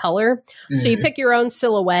different color. So you pick your own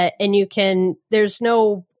silhouette, and there's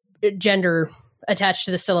no gender attached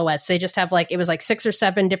to the silhouettes. They just have it was like 6 or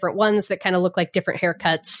 7 different ones that kind of look like different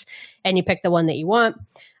haircuts, and you pick the one that you want.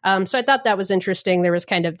 So I thought that was interesting. There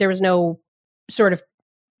was no sort of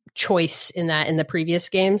choice in the previous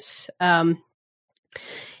games. I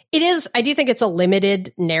do think it's a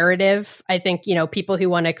limited narrative. I think, people who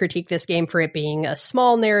want to critique this game for it being a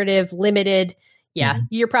small narrative, limited. Yeah,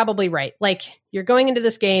 you're probably right. Like, you're going into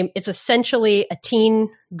this game, it's essentially a teen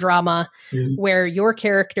drama where your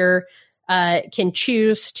character can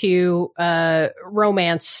choose to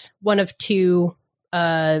romance one of 2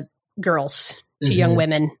 girls, 2 young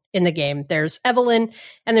women in the game. There's Evelyn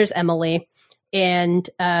and there's Emily, and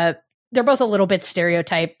they're both a little bit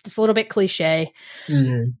stereotyped. It's a little bit cliche,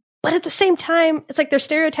 but at the same time, it's like they're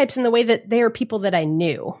stereotypes in the way that they are people that I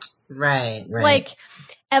knew. Right. Like,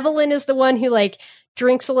 Evelyn is the one who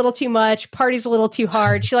drinks a little too much, parties a little too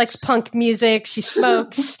hard. She likes punk music. She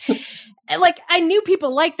smokes. And I knew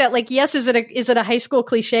people like that. Yes, is it a high school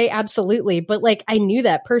cliche? Absolutely. But I knew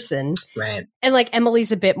that person. Right. And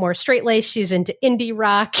Emily's a bit more straight laced. She's into indie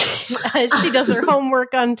rock. She does her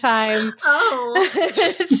homework on time. Oh.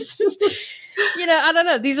 I don't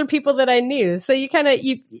know. These are people that I knew. So you kind of,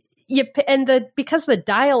 because the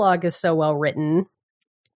dialogue is so well written,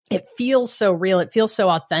 it feels so real. It feels so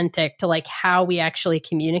authentic to how we actually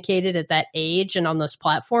communicated at that age and on those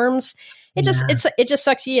platforms. It just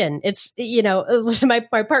sucks you in. It's,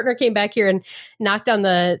 my partner came back here and knocked on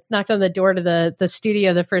the door to the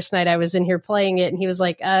studio the first night I was in here playing it. And he was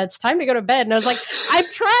like, it's time to go to bed. And I was like, I'm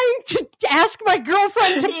trying to ask my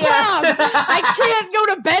girlfriend to prom. I can't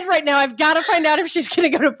go to bed right now. I've got to find out if she's going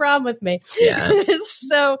to go to prom with me. Yeah.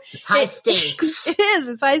 So it's high stakes. It is.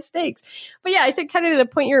 It's high stakes. But yeah, I think kind of to the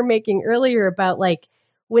point you were making earlier about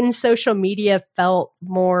when social media felt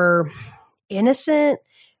more innocent,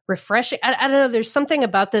 refreshing. I don't know. There's something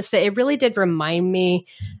about this that it really did remind me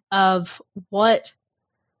of what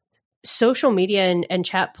social media and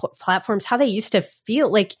chat platforms, how they used to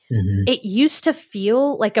feel. It used to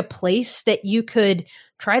feel like a place that you could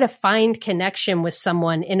try to find connection with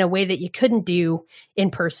someone in a way that you couldn't do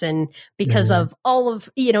in person because of all of,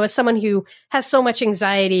 as someone who has so much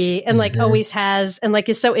anxiety and always has, and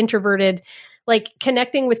is so introverted,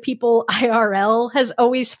 connecting with people IRL has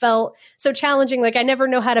always felt so challenging. I never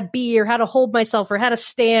know how to be or how to hold myself or how to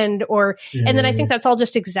stand and then I think that's all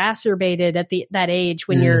just exacerbated at that age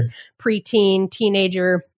when you're preteen,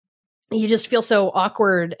 teenager. You just feel so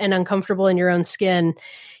awkward and uncomfortable in your own skin.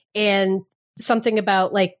 And something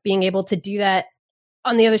about being able to do that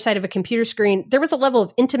on the other side of a computer screen, there was a level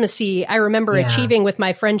of intimacy I remember achieving with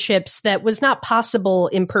my friendships that was not possible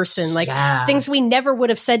in person. Things we never would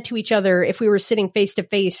have said to each other if we were sitting face to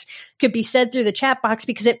face could be said through the chat box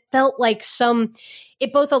because it felt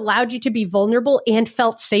it both allowed you to be vulnerable and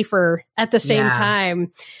felt safer at the same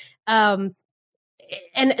time.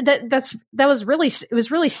 And that was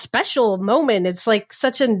really special moment. It's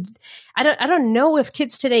such I don't know if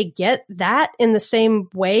kids today get that in the same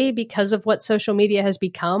way because of what social media has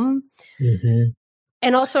become.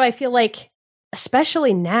 And also I feel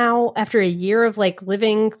especially now after a year of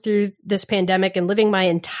living through this pandemic and living my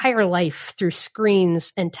entire life through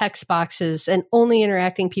screens and text boxes and only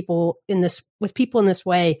interacting with people in this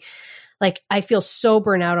way, I feel so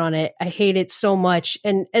burnt out on it. I hate it so much.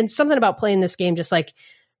 And something about playing this game just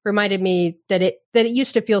reminded me that it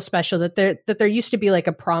used to feel special, that there used to be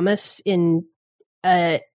a promise or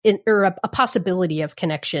a possibility of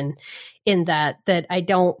connection in that I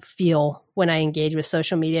don't feel when I engage with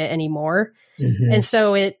social media anymore. And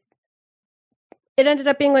so it ended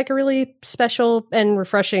up being a really special and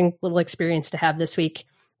refreshing little experience to have this week.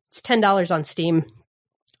 It's $10 on Steam.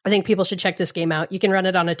 I think people should check this game out. You can run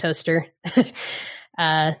it on a toaster.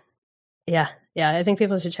 Yeah, I think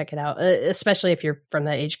people should check it out, especially if you're from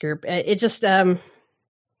that age group. It just,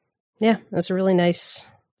 it's a really nice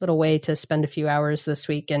little way to spend a few hours this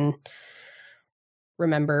week and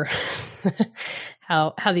remember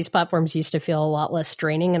how these platforms used to feel a lot less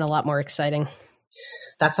draining and a lot more exciting.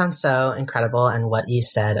 That sounds so incredible. And what you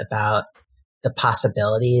said about the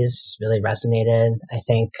possibilities really resonated. I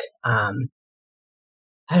think, I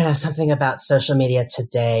don't know, something about social media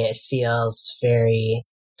today, it feels very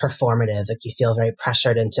performative. You feel very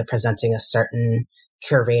pressured into presenting a certain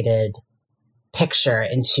curated picture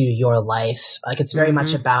into your life. Like it's very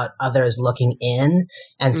much about others looking in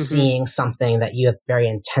and seeing something that you have very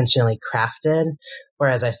intentionally crafted.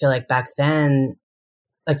 Whereas I feel like back then,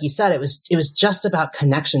 like you said, it was just about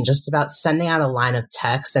connection, just about sending out a line of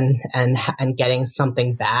text and getting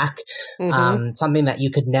something back, something that you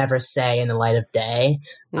could never say in the light of day.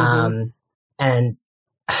 And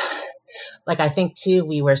like, I think too,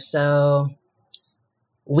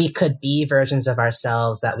 we could be versions of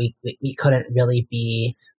ourselves that we couldn't really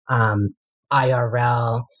be,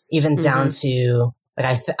 IRL, even down to,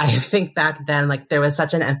 like, I think back then, like, there was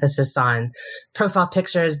such an emphasis on profile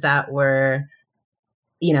pictures that were,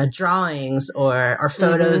 you know, drawings or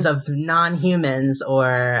photos of non-humans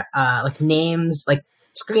or, like names, like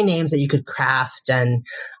screen names that you could craft. And,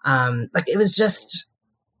 like, it was just,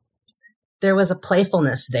 there was a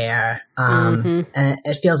playfulness there. And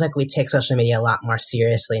it feels like we take social media a lot more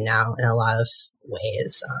seriously now in a lot of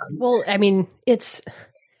ways. Well, I mean, it's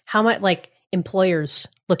how much like employers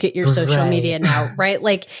look at your social media now, right?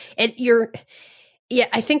 Like, and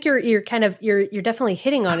I think you're kind of, you're definitely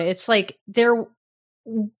hitting on it. It's like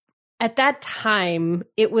at that time,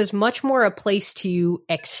 it was much more a place to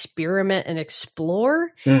experiment and explore.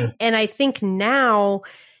 And I think now,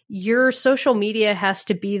 your social media has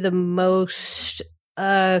to be the most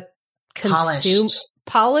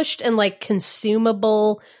polished and like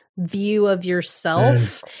consumable view of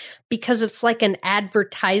yourself because it's like an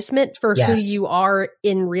advertisement for who you are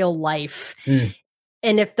in real life.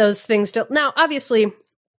 And if those things don't, now obviously,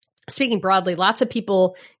 speaking broadly, lots of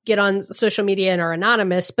people get on social media and are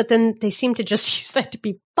anonymous, but then they seem to just use that to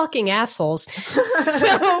be fucking assholes.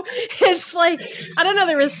 So it's like, I don't know,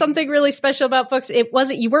 there was something really special about folks.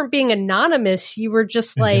 You weren't being anonymous. You were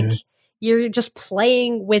just like, you're just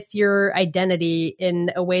playing with your identity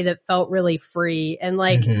in a way that felt really free. And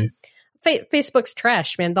like, Facebook's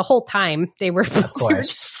trash, man. The whole time they were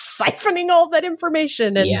siphoning all that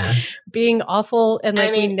information and being awful. And like,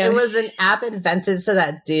 I mean, it was an app invented so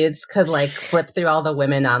that dudes could like flip through all the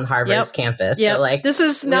women on Harvard's campus. So like, this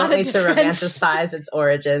is not a need to romanticize its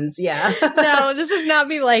origins. No, this is not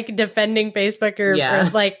me like defending Facebook or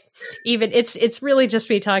like even it's really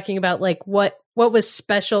just me talking about like what was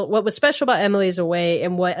special about Emily's Away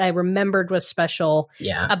and what I remembered was special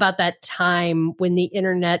about that time when the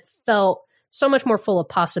internet felt so much more full of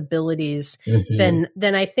possibilities than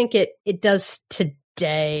I think it does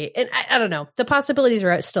today. And I don't know, the possibilities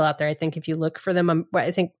are still out there. I think if you look for them,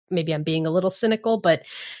 I think maybe I'm being a little cynical, but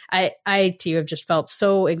I too have just felt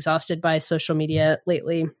so exhausted by social media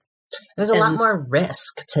lately. There's a lot more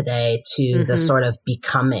risk today to the sort of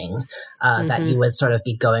becoming that you would sort of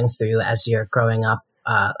be going through as you're growing up,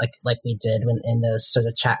 like we did in those sort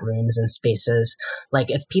of chat rooms and spaces.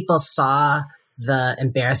 Like if people saw the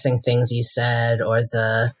embarrassing things you said or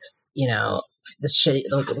the, you know,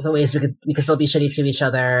 the ways we could still be shitty to each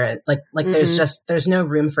other, like there's no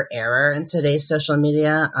room for error in today's social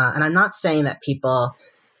media. And I'm not saying that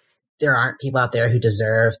there aren't people out there who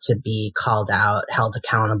deserve to be called out, held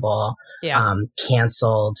accountable,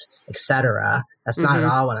 canceled, etc. That's not at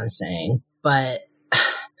all what I'm saying. But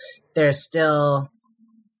there's still,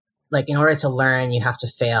 like, in order to learn, you have to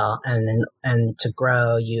fail, and to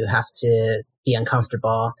grow, you have to be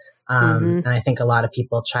uncomfortable. And I think a lot of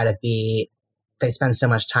people they spend so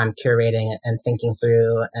much time curating and thinking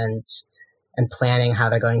through and planning how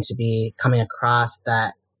they're going to be coming across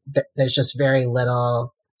that there's just very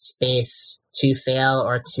little space to fail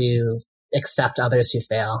or to accept others who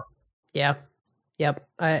fail. Yeah. Yep.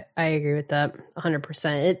 I agree with that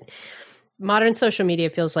 100%. Modern social media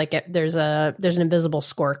feels like there's an invisible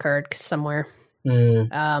scorecard somewhere.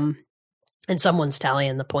 And someone's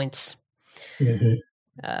tallying the points.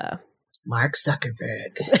 Mark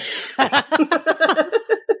Zuckerberg.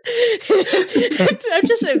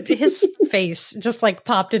 His face just like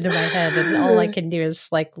popped into my head and all I can do is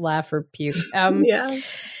like laugh or puke.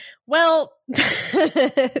 Well,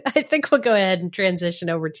 I think we'll go ahead and transition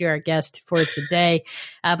over to our guest for today.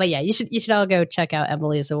 But yeah, you should all go check out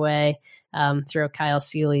Emily's Away. Throw Kyle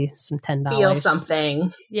Seeley some $10. Feel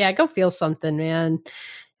something. Yeah, go feel something, man.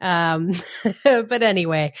 But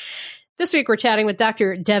anyway, this week we're chatting with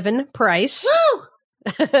Dr. Devon Price. Woo!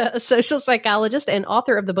 A social psychologist and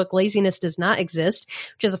author of the book Laziness Does Not Exist,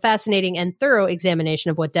 which is a fascinating and thorough examination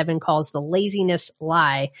of what Devon calls the laziness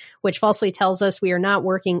lie, which falsely tells us we are not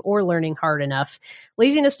working or learning hard enough.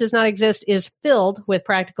 Laziness Does Not Exist is filled with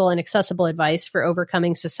practical and accessible advice for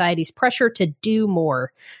overcoming society's pressure to do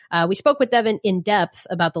more. We spoke with Devon in depth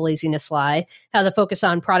about the laziness lie, how the focus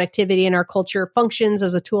on productivity in our culture functions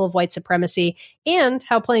as a tool of white supremacy, and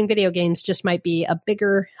how playing video games just might be a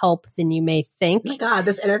bigger help than you may think. Oh my God, God,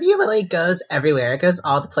 this interview really goes everywhere. It goes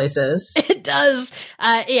all the places. It does.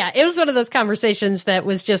 Yeah, it was one of those conversations that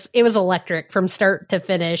was it was electric from start to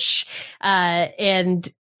finish. And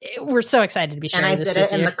we're so excited to be sharing this with you. And I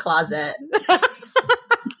did it in the closet.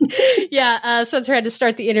 Yeah, Spencer had to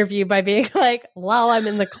start the interview by being like, while I'm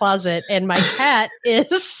in the closet and my cat is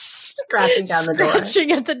scratching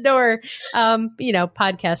at the door.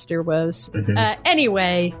 Podcaster woes. Mm-hmm.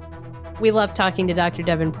 Anyway, we love talking to Dr.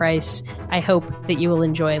 Devon Price. I hope that you will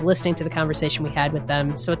enjoy listening to the conversation we had with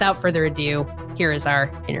them. So without further ado, here is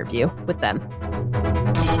our interview with them.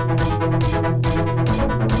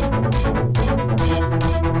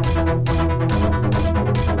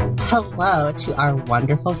 Hello to our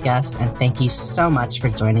wonderful guest, and thank you so much for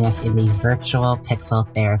joining us in the virtual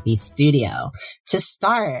Pixel Therapy studio. To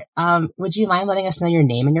start, would you mind letting us know your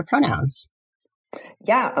name and your pronouns?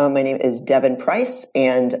 Yeah, my name is Devon Price,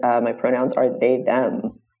 and my pronouns are they,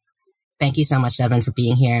 them. Thank you so much, Devon, for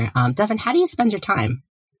being here. Devon, how do you spend your time?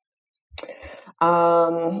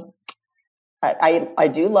 I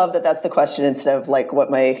do love that that's the question instead of like what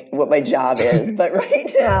my job is. But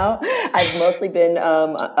right now, I've mostly been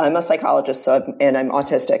I'm a psychologist, and I'm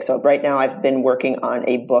autistic. So right now, I've been working on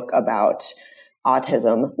a book about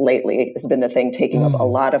autism lately. It's been the thing taking up a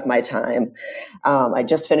lot of my time. I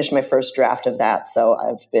just finished my first draft of that, so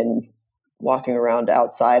I've been walking around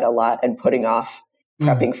outside a lot and putting off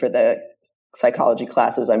prepping for the psychology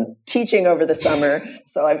classes I'm teaching over the summer.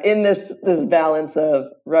 So I'm in this balance of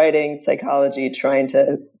writing, psychology, trying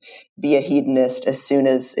to be a hedonist as soon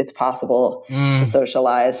as it's possible to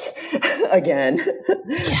socialize again.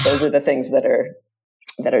 Yeah. Those are the things that are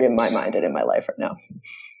in my mind and in my life right now.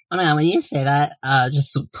 Oh man, when you say that,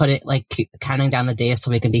 just put it like counting down the days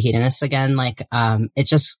till we can be hedonists again. Like, it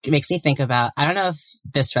just makes me think about, I don't know if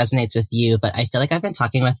this resonates with you, but I feel like I've been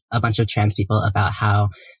talking with a bunch of trans people about how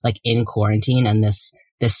like in quarantine and this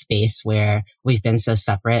space where we've been so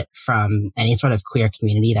separate from any sort of queer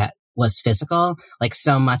community that was physical, like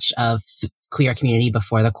so much of queer community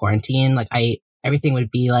before the quarantine, like everything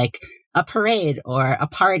would be like a parade or a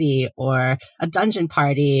party or a dungeon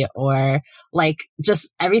party or like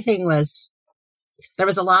just everything there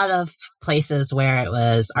was a lot of places where it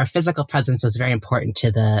was our physical presence was very important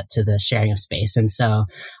to the sharing of space. And so,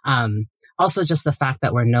 also just the fact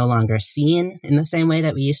that we're no longer seen in the same way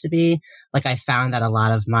that we used to be. Like I found that a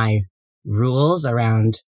lot of my rules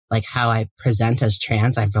around like how I present as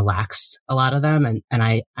trans, I've relaxed a lot of them. And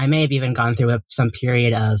I may have even gone through some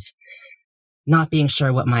period of not being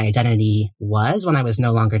sure what my identity was when I was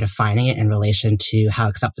no longer defining it in relation to how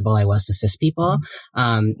acceptable I was to cis people.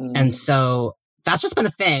 And so that's just been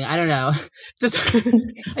a thing. I don't know. I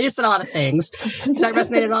just did a lot of things. Does that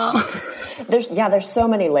resonate at all? There's so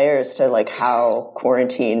many layers to like how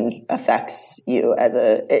quarantine affects you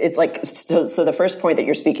it's like, so the first point that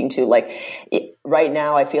you're speaking to, like right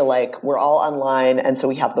now, I feel like we're all online. And so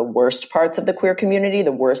we have the worst parts of the queer community,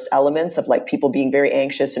 the worst elements of like people being very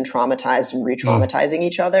anxious and traumatized and re-traumatizing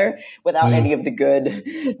each other without any of the good,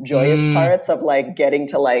 joyous parts of like getting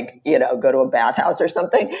to like, go to a bathhouse or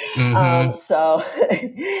something. So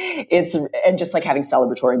and just like having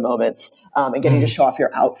celebratory moments, and getting to show off your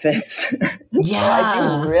outfits. Yeah. So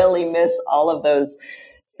I do really miss all of those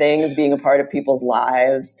things being a part of people's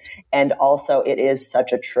lives. And also it is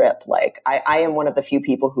such a trip. Like I am one of the few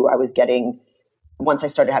people who I was getting, once I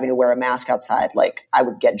started having to wear a mask outside, like I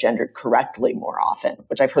would get gendered correctly more often,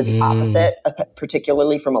 which I've heard the opposite,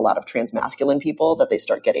 particularly from a lot of trans masculine people, that they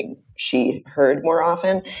start getting she, heard more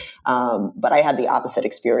often. But I had the opposite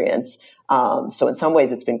experience. So in some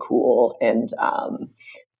ways it's been cool. And,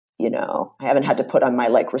 I haven't had to put on my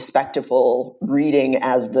like respectful reading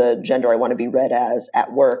as the gender I want to be read as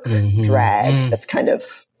at work drag. That's kind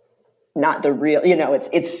of not the real,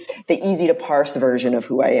 it's the easy to parse version of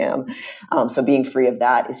who I am. So being free of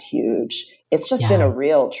that is huge. It's just been a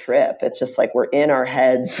real trip. It's just like we're in our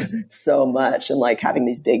heads so much and like having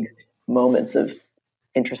these big moments of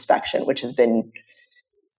introspection, which has been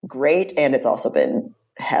great. And it's also been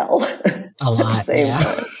hell a lot at the same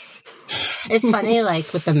time. It's funny,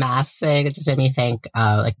 like with the mask thing, it just made me think,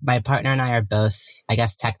 like my partner and I are both, I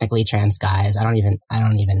guess, technically trans guys. I don't even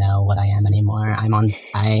know what I am anymore.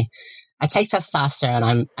 I take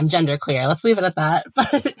testosterone. I'm genderqueer. Let's leave it at that.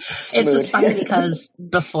 But it's just funny because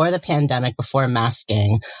before the pandemic, before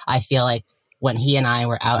masking, I feel like when he and I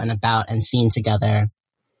were out and about and seen together,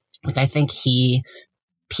 like I think he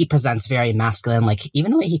presents very masculine, like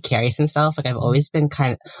even the way he carries himself. Like I've always been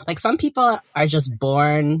kind of like, some people are just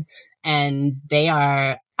born and they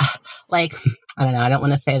are like, I don't know, I don't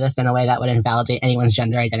want to say this in a way that would invalidate anyone's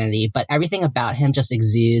gender identity, but everything about him just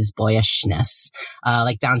exudes boyishness,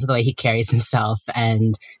 like down to the way he carries himself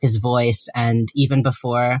and his voice. And even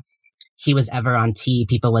before he was ever on T,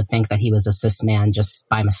 people would think that he was a cis man just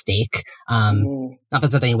by mistake. Not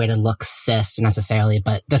that there's any way to look cis necessarily,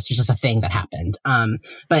 but that's just a thing that happened.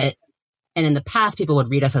 And in the past, people would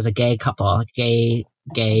read us as a gay couple, gay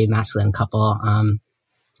masculine couple.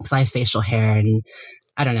 Because I have facial hair, and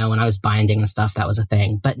I don't know, when I was binding and stuff, that was a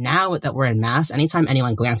thing. But now that we're in mass, anytime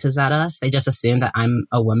anyone glances at us, they just assume that I'm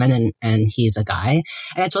a woman and he's a guy.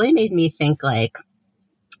 And it's really made me think, like,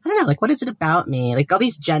 I don't know, like, what is it about me? Like, all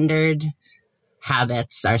these gendered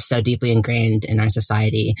habits are so deeply ingrained in our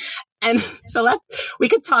society. And so we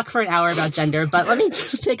could talk for an hour about gender, but let me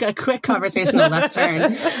just take a quick conversational left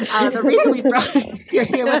turn. The reason you're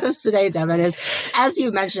here with us today, Devin, is, as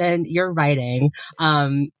you mentioned, you're writing,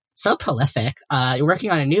 so prolific. You're working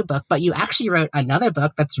on a new book, but you actually wrote another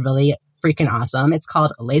book that's really freaking awesome. It's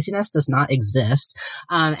called Laziness Does Not Exist.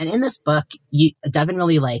 And in this book, Devin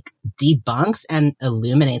really like debunks and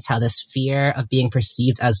illuminates how this fear of being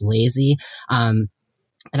perceived as lazy,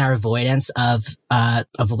 and our avoidance of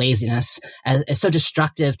laziness is so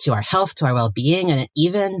destructive to our health, to our well-being, and it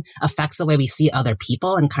even affects the way we see other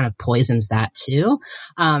people and kind of poisons that too.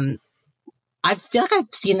 I feel like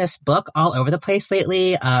I've seen this book all over the place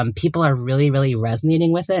lately. People are really, really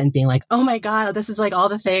resonating with it and being like, oh my God, this is like all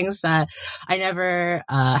the things that I never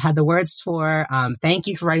had the words for. Thank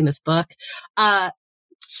you for writing this book.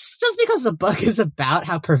 Just because the book is about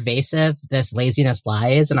how pervasive this laziness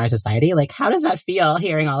lies in our society, like, how does that feel,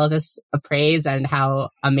 hearing all of this praise and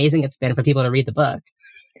how amazing it's been for people to read the book?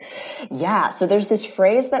 Yeah. So there's this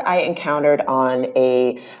phrase that I encountered on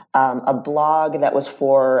a blog that was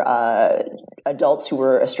for adults who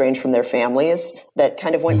were estranged from their families that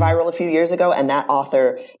kind of went viral a few years ago. And that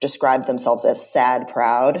author described themselves as sad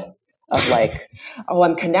proud, of like, oh,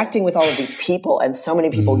 I'm connecting with all of these people. And so many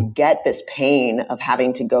people get this pain of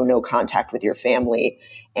having to go no contact with your family.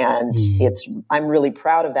 And I'm really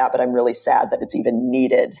proud of that, but I'm really sad that it's even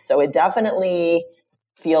needed. So it definitely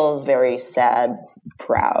feels very sad,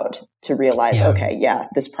 proud to realize, okay, yeah,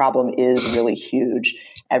 this problem is really huge.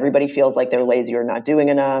 Everybody feels like they're lazy or not doing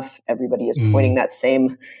enough. Everybody is pointing that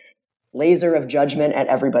same laser of judgment at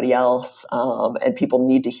everybody else. And people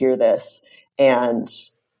need to hear this. And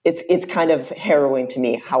it's kind of harrowing to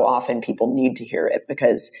me how often people need to hear it,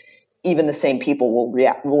 because even the same people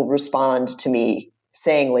will respond to me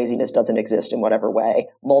saying laziness doesn't exist in whatever way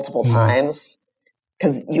multiple times,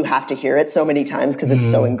 because you have to hear it so many times because it's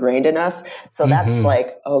so ingrained in us. So that's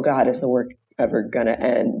like, oh God, is the work ever going to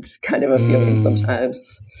end? Kind of a feeling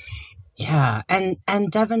sometimes. Yeah. And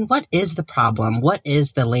Devin, what is the problem? What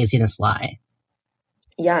is the laziness lie?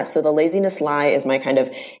 Yeah, so the laziness lie is my kind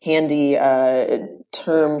of handy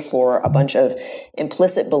term for a bunch of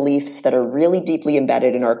implicit beliefs that are really deeply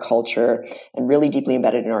embedded in our culture and really deeply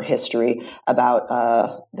embedded in our history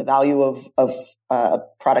about the value of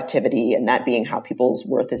productivity, and that being how people's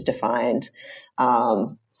worth is defined.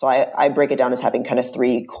 So I break it down as having kind of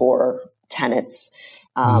three core tenets,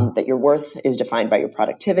 that your worth is defined by your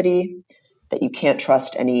productivity, that you can't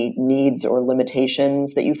trust any needs or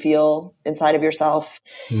limitations that you feel inside of yourself,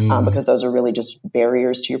 because those are really just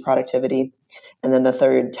barriers to your productivity. And then the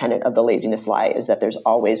third tenet of the laziness lie is that there's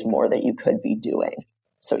always more that you could be doing.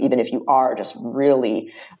 So even if you are just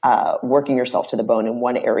really working yourself to the bone in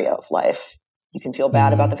one area of life, you can feel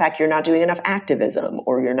bad about the fact you're not doing enough activism,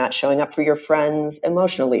 or you're not showing up for your friends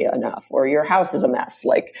emotionally enough, or your house is a mess.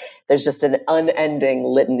 Like, there's just an unending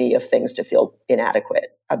litany of things to feel inadequate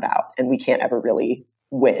about. And we can't ever really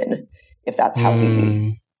win if that's how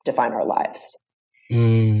we define our lives.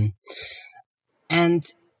 And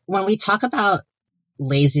when we talk about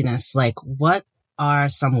laziness, like, what are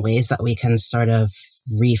some ways that we can sort of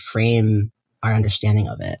reframe our understanding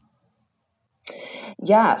of it?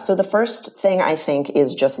 Yeah. So the first thing I think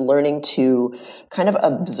is just learning to kind of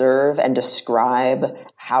observe and describe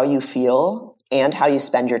how you feel and how you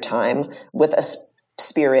spend your time with a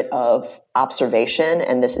spirit of observation.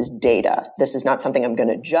 And this is data. This is not something I'm going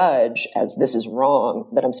to judge as this is wrong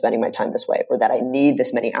that I'm spending my time this way, or that I need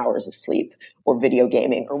this many hours of sleep or video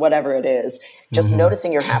gaming or whatever it is. Just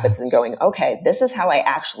noticing your habits and going, okay, this is how I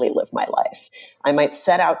actually live my life. I might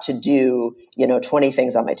set out to do, 20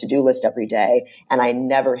 things on my to-do list every day, and I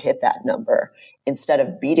never hit that number. Instead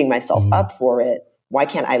of beating myself up for it, why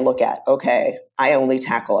can't I look at, okay, I only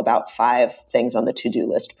tackle about 5 things on the to-do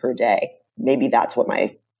list per day. Maybe that's what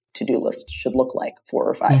my to-do list should look like, 4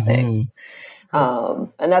 or 5 things.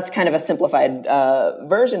 And that's kind of a simplified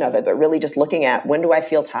version of it, but really just looking at, when do I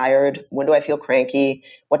feel tired? When do I feel cranky?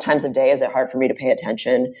 What times of day is it hard for me to pay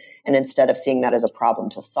attention? And instead of seeing that as a problem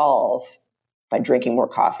to solve by drinking more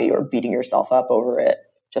coffee or beating yourself up over it,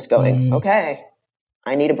 just going, okay,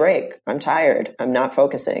 I need a break. I'm tired. I'm not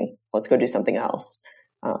focusing. Let's go do something else.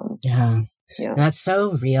 Yeah. And that's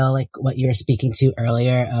so real, like what you were speaking to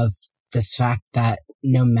earlier, of this fact that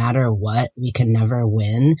no matter what, we can never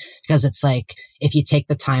win, because it's like, if you take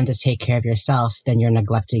the time to take care of yourself, then you're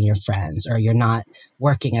neglecting your friends, or you're not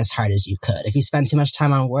working as hard as you could. If you spend too much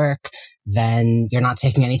time on work, then you're not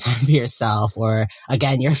taking any time for yourself, or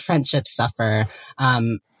again, your friendships suffer.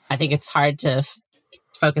 I think it's hard to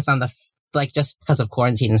focus on like, just because of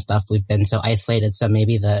quarantine and stuff, we've been so isolated. So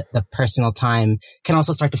maybe the personal time can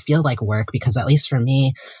also start to feel like work, because at least for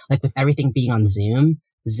me, like with everything being on Zoom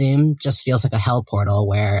just feels like a hell portal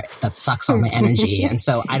where that sucks all my energy. And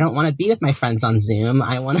so I don't want to be with my friends on Zoom.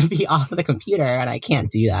 I want to be off of the computer, and I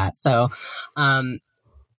can't do that. So,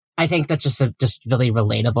 I think that's just really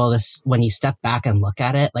relatable. This, when you step back and look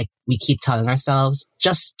at it, like we keep telling ourselves,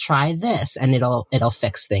 just try this and it'll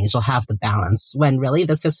fix things. You'll have the balance, when really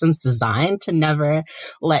the system's designed to never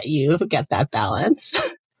let you get that balance.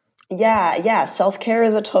 Yeah. Self-care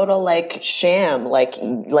is a total like sham. Like,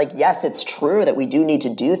 yes, it's true that we do need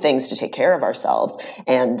to do things to take care of ourselves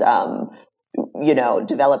and,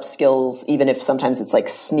 develop skills, even if sometimes it's like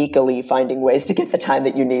sneakily finding ways to get the time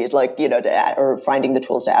that you need, like, or finding the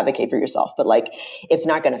tools to advocate for yourself. But like, it's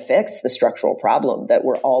not going to fix the structural problem that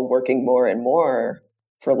we're all working more and more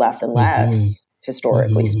for less and less,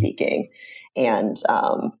 historically speaking. And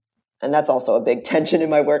that's also a big tension in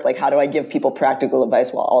my work. Like, how do I give people practical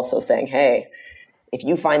advice while also saying, hey, if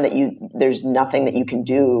you find that there's nothing that you can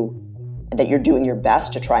do, that you're doing your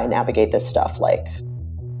best to try and navigate this stuff, like,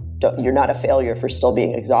 you're not a failure for still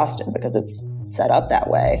being exhausted, because it's set up that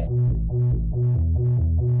way.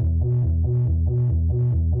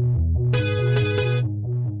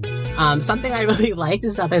 Something I really liked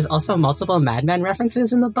is that there's also multiple Mad Men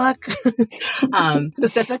references in the book.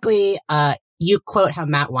 Specifically, you quote how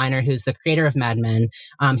Matt Weiner, who's the creator of Mad Men,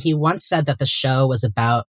 he once said that the show was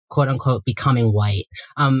about, quote unquote, becoming white.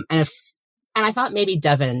 And I thought maybe,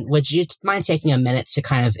 Devin, would you mind taking a minute to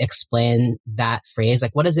kind of explain that phrase?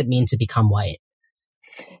 Like, what does it mean to become white?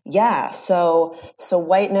 Yeah. So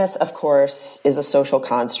whiteness, of course, is a social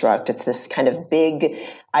construct. It's this kind of big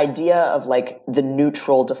idea of like the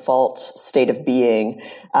neutral default state of being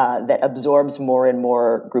that absorbs more and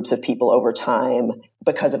more groups of people over time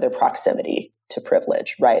because of their proximity to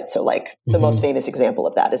privilege, right? So like the most famous example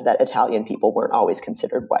of that is that Italian people weren't always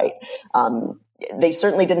considered white. They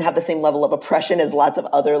certainly didn't have the same level of oppression as lots of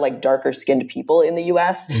other like darker skinned people in the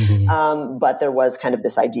US. But there was kind of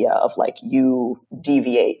this idea of like, you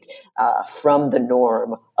deviate from the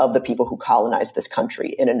norm of the people who colonized this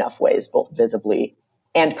country in enough ways, both visibly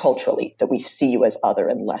and culturally, that we see you as other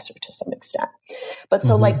and lesser to some extent. But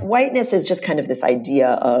so like whiteness is just kind of this idea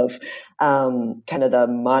of kind of the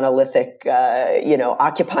monolithic,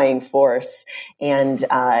 occupying force, and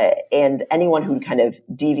anyone who kind of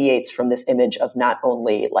deviates from this image of not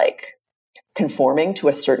only like conforming to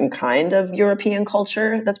a certain kind of European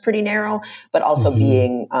culture that's pretty narrow, but also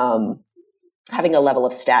being having a level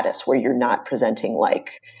of status where you're not presenting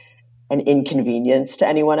like an inconvenience to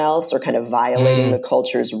anyone else or kind of violating the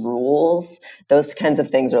culture's rules. Those kinds of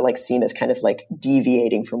things are like seen as kind of like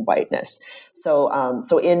deviating from whiteness.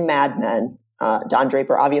 So in Mad Men, Don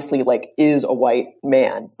Draper obviously like is a white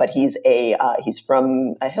man, but he's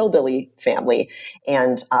from a hillbilly family.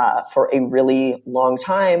 And for a really long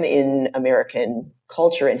time in American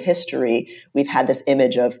culture and history, we've had this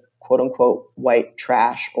image of quote unquote white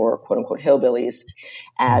trash or quote unquote hillbillies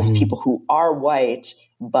as people who are white,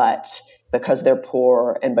 but because they're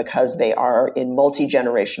poor and because they are in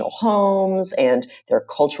multi-generational homes and their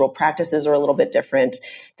cultural practices are a little bit different,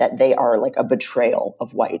 that they are like a betrayal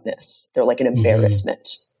of whiteness. They're like an embarrassment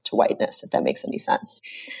to whiteness, if that makes any sense.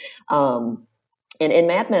 And in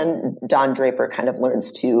Mad Men, Don Draper kind of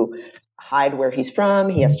learns to hide where he's from.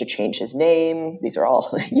 He has to change his name. These are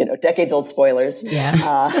all, decades old spoilers.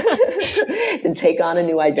 Yeah. And take on a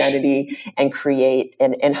new identity and create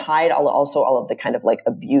and hide also all of the kind of like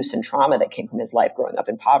abuse and trauma that came from his life growing up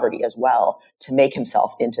in poverty as well, to make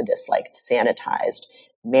himself into this like sanitized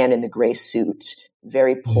man in the gray suit,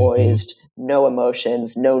 very poised, no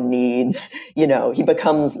emotions, no needs. He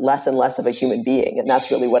becomes less and less of a human being. And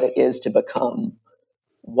that's really what it is to become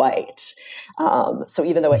white. So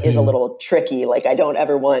even though it is a little tricky, like I don't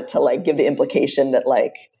ever want to like give the implication that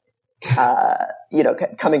like,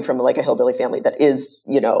 coming from like a hillbilly family that is,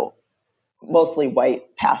 mostly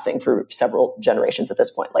white, passing for several generations at this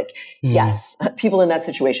point. Like, yes, people in that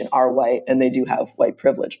situation are white and they do have white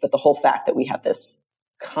privilege, but the whole fact that we have this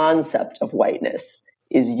concept of whiteness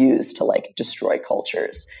is used to like destroy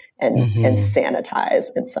cultures and sanitize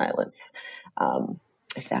and silence.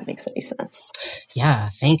 If that makes any sense. Yeah,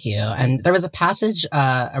 thank you. And there was a passage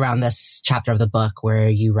around this chapter of the book where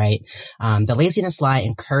you write, the laziness lie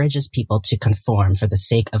encourages people to conform for the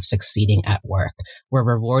sake of succeeding at work. We're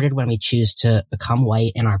rewarded when we choose to become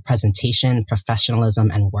white in our presentation,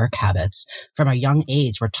 professionalism, and work habits. From a young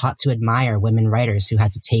age, we're taught to admire women writers who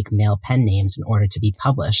had to take male pen names in order to be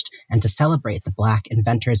published, and to celebrate the Black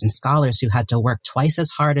inventors and scholars who had to work twice as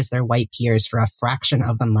hard as their white peers for a fraction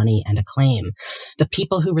of the money and acclaim. The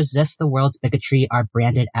people who resist the world's bigotry are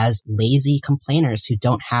branded as lazy complainers who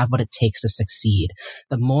don't have what it takes to succeed.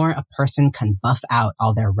 The more a person can buff out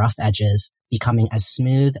all their rough edges, becoming as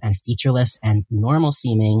smooth and featureless and normal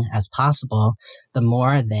seeming as possible, the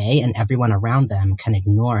more they and everyone around them can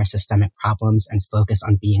ignore systemic problems and focus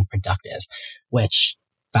on being productive, which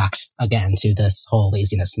back again to this whole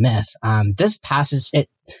laziness myth. This passage,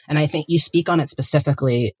 and I think you speak on it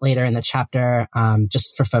specifically later in the chapter,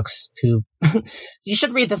 just for folks who, you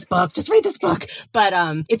should read this book, just read this book. But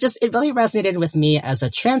it really resonated with me as a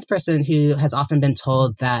trans person who has often been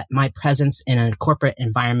told that my presence in a corporate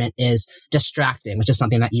environment is distracting, which is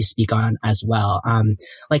something that you speak on as well.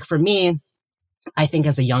 Like for me, I think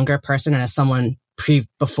as a younger person and as someone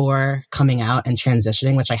before coming out and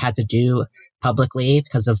transitioning, which I had to do publicly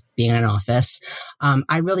because of being in an office,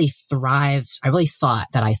 I really thought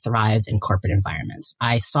that I thrived in corporate environments.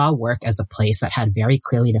 I saw work as a place that had very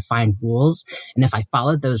clearly defined rules. And if I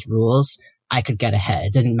followed those rules, I could get ahead.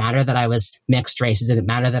 It didn't matter that I was mixed race. It didn't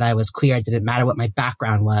matter that I was queer. It didn't matter what my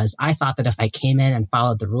background was. I thought that if I came in and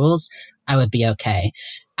followed the rules, I would be okay.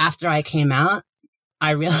 After I came out,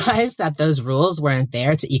 I realized that those rules weren't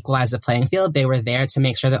there to equalize the playing field. They were there to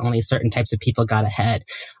make sure that only certain types of people got ahead.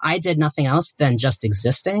 I did nothing else than just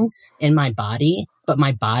existing in my body, but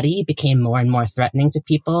my body became more and more threatening to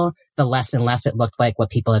people the less and less it looked like what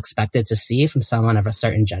people expected to see from someone of a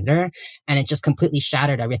certain gender. And it just completely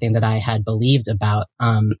shattered everything that I had believed about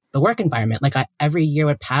the work environment. Like every year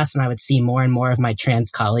would pass and I would see more and more of my trans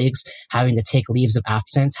colleagues having to take leaves of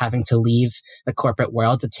absence, having to leave the corporate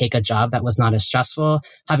world to take a job that was not as stressful,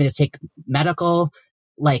 having to take medical,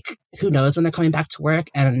 like who knows when they're coming back to work.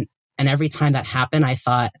 And every time that happened, I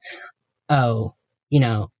thought, oh,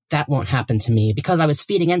 that won't happen to me, because I was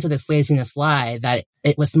feeding into this laziness lie that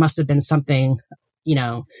must have been something,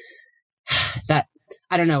 that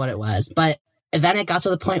I don't know what it was, but then it got to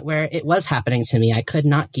the point where it was happening to me. I could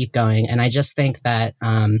not keep going. And I just think that,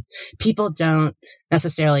 people don't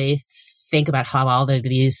necessarily think about how all of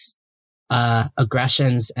these,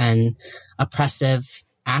 aggressions and oppressive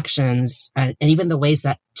actions and even the ways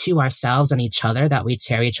that to ourselves and each other that we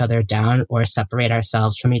tear each other down or separate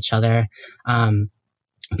ourselves from each other,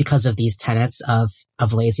 because of these tenets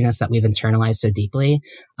of laziness that we've internalized so deeply.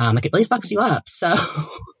 It really fucks you up. So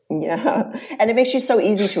yeah. And it makes you so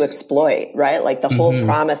easy to exploit, right? Like the whole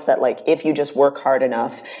promise that like, if you just work hard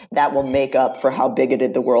enough, that will make up for how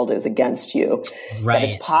bigoted the world is against you. Right. That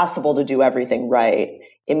it's possible to do everything right.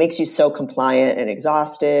 It makes you so compliant and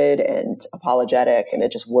exhausted and apologetic, and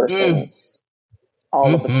it just worsens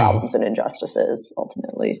all of the problems and injustices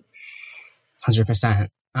ultimately. 100%.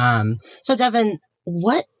 So Devin,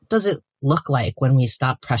 what does it look like when we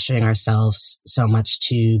stop pressuring ourselves so much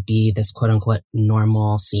to be this quote unquote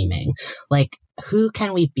normal seeming? Like, who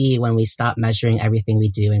can we be when we stop measuring everything we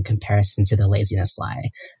do in comparison to the laziness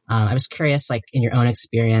lie? I was curious, like in your own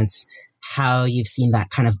experience, how you've seen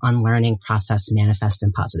that kind of unlearning process manifest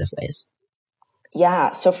in positive ways.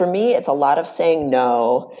 Yeah. So for me, it's a lot of saying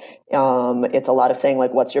no. It's a lot of saying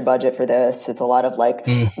like, what's your budget for this? It's a lot of like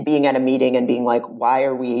being at a meeting and being like, why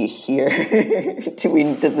are we here?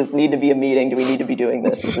 Does this need to be a meeting? Do we need to be doing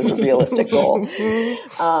this? Is this a realistic goal?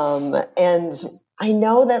 And I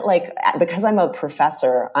know that like, because I'm a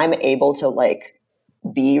professor, I'm able to like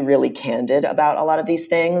be really candid about a lot of these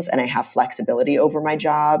things. And I have flexibility over my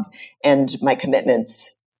job and my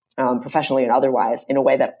commitments, professionally and otherwise, in a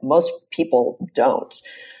way that most people don't.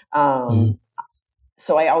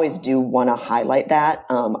 So I always do want to highlight that.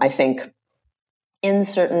 I think in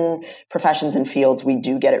certain professions and fields, we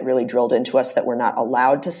do get it really drilled into us that we're not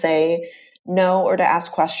allowed to say no or to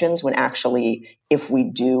ask questions, when actually, if we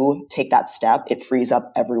do take that step, it frees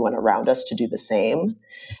up everyone around us to do the same.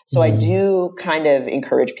 So I do kind of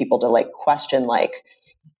encourage people to like question, like,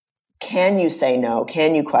 can you say no?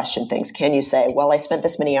 Can you question things? Can you say, well, I spent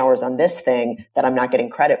this many hours on this thing that I'm not getting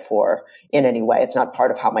credit for in any way. It's not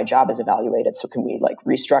part of how my job is evaluated. So can we like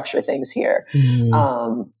restructure things here?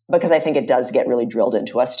 Because I think it does get really drilled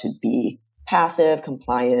into us to be passive,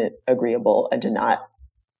 compliant, agreeable, and to not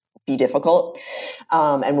be difficult.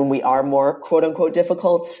 And when we are more quote unquote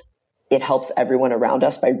difficult, it helps everyone around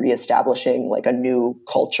us by reestablishing like a new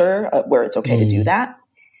culture where it's okay to do that.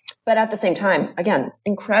 But at the same time, again,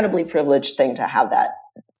 incredibly privileged thing to have that,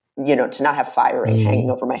 you know, to not have firing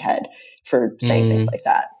hanging over my head for saying things like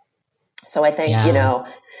that. So I think, you know,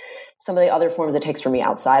 some of the other forms it takes for me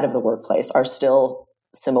outside of the workplace are still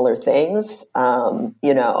similar things.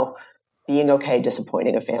 You know, being okay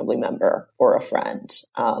disappointing a family member or a friend,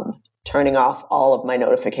 turning off all of my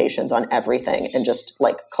notifications on everything and just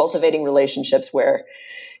like cultivating relationships where,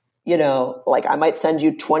 you know, like I might send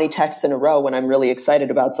you 20 texts in a row when I'm really excited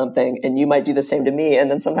about something and you might do the same to me. And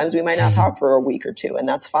then sometimes we might not talk for a week or two and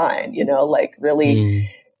that's fine. You know, like really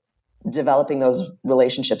developing those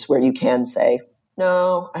relationships where you can say,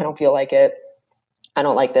 no, I don't feel like it. I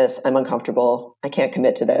don't like this. I'm uncomfortable. I can't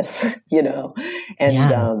commit to this, you know,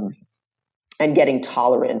 and getting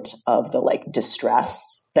tolerant of the like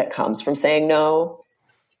distress that comes from saying no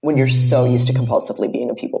when you're so used to compulsively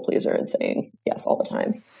being a people pleaser and saying yes all the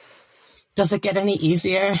time. Does it get any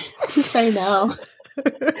easier to say no?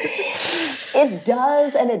 It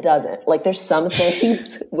does and it doesn't. Like there's some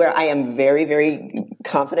things where I am very, very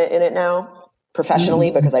confident in it now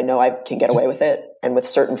professionally because I know I can get away with it. And with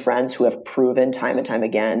certain friends who have proven time and time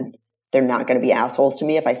again, they're not going to be assholes to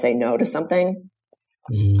me if I say no to something.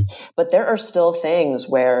 But there are still things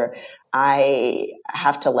where I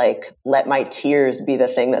have to like let my tears be the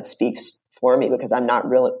thing that speaks for me because I'm not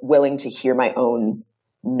really willing to hear my own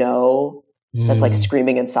no that's like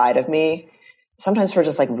screaming inside of me. Sometimes for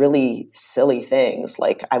just like really silly things.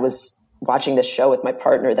 Like I was watching this show with my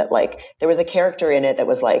partner that like there was a character in it that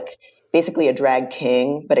was like basically a drag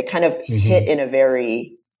king, but it kind of hit in a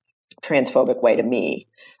very transphobic way to me.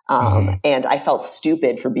 And I felt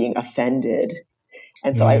stupid for being offended.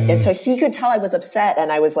 And so and so he could tell I was upset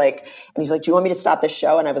and I was like, and he's like, do you want me to stop this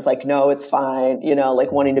show? And I was like, no, it's fine. You know,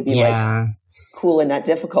 like wanting to be like cool and not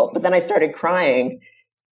difficult. But then I started crying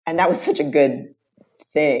and that was such a good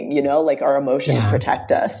thing, you know, like our emotions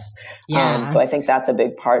protect us. So I think that's a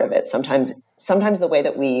big part of it. Sometimes the way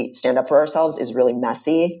that we stand up for ourselves is really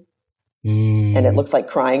messy. And it looks like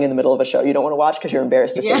crying in the middle of a show you don't want to watch because you're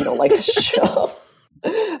embarrassed to say you don't like the show.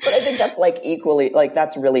 But I think that's like equally, like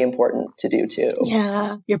that's really important to do too.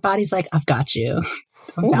 Yeah. Your body's like, I've got you.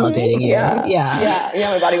 I'm validating you. Yeah.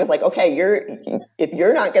 My body was like, okay, if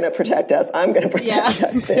you're not going to protect us, I'm going to protect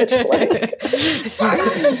us, bitch. Like, turn on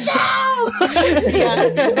the show.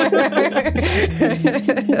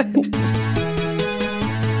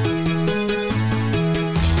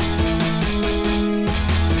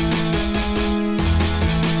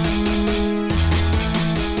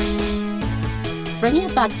 Bringing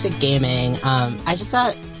it back to gaming, I just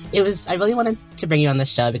thought I really wanted to bring you on the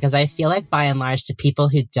show because I feel like by and large to people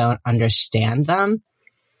who don't understand them,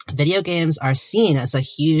 video games are seen as a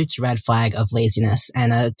huge red flag of laziness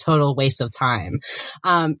and a total waste of time.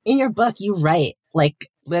 In your book, you write like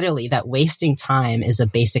literally that wasting time is a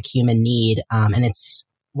basic human need. And it's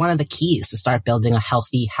one of the keys to start building a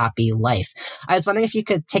healthy, happy life. I was wondering if you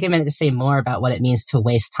could take a minute to say more about what it means to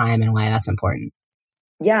waste time and why that's important.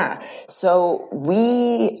 Yeah. So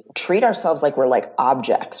we treat ourselves like we're like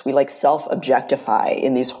objects. We like self-objectify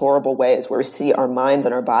in these horrible ways where we see our minds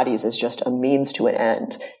and our bodies as just a means to an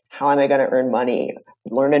end. How am I going to earn money?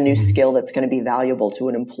 Learn a new skill that's going to be valuable to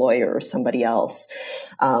an employer or somebody else.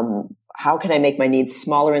 How can I make my needs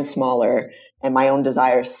smaller and smaller and my own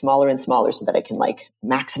desires smaller and smaller so that I can like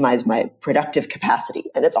maximize my productive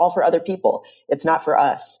capacity? And it's all for other people. It's not for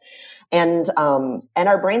us. And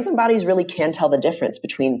our brains and bodies really can tell the difference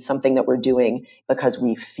between something that we're doing because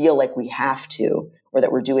we feel like we have to, or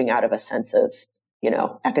that we're doing out of a sense of, you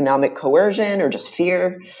know, economic coercion or just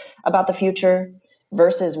fear about the future,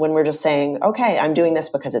 versus when we're just saying, okay, I'm doing this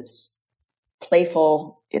because it's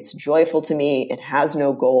playful, it's joyful to me, it has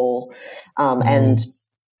no goal, and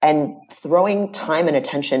throwing time and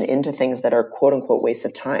attention into things that are quote unquote waste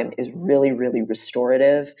of time is really, really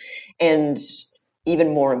restorative. And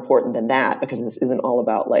even more important than that, because this isn't all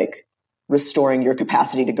about like restoring your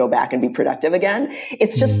capacity to go back and be productive again.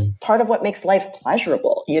 It's just part of what makes life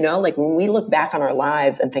pleasurable. You know, like when we look back on our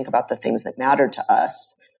lives and think about the things that matter to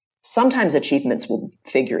us, sometimes achievements will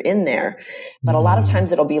figure in there, but a lot of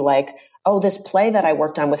times it'll be like, oh, this play that I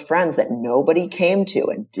worked on with friends that nobody came to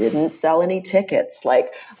and didn't sell any tickets.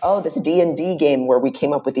 Like, oh, this D&D game where we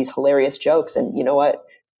came up with these hilarious jokes and you know what?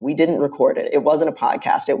 we didn't record it. It wasn't a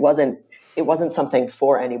podcast. It wasn't something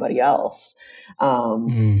for anybody else.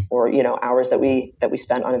 Or, you know, hours that we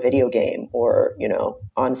spent on a video game or, you know,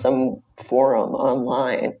 on some forum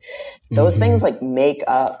online. Those things like make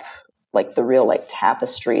up like the real like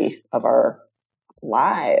tapestry of our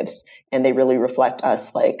lives. And they really reflect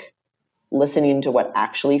us like listening to what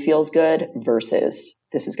actually feels good versus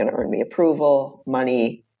this is going to earn me approval,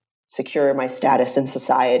 money, secure my status in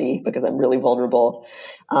society because I'm really vulnerable.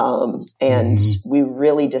 And we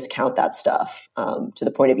really discount that stuff to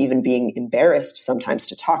the point of even being embarrassed sometimes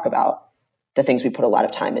to talk about the things we put a lot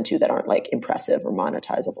of time into that aren't like impressive or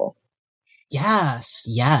monetizable.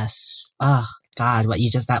 Yes. Oh God,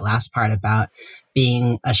 that last part about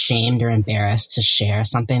being ashamed or embarrassed to share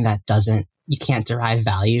something that you can't derive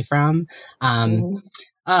value from.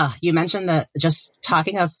 You mentioned that just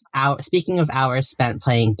speaking of hours spent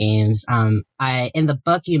playing games, in the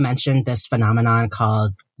book, you mentioned this phenomenon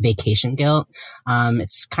called vacation guilt.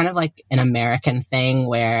 It's kind of like an American thing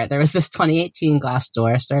where there was this 2018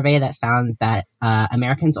 Glassdoor survey that found that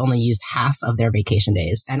Americans only used half of their vacation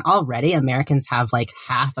days. And already Americans have like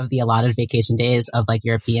half of the allotted vacation days of like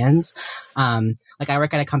Europeans. Like I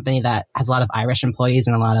work at a company that has a lot of Irish employees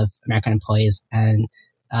and a lot of American employees. And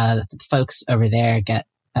folks over there get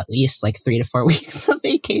at least like 3 to 4 weeks of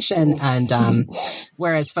vacation. And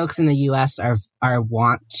whereas folks in the US are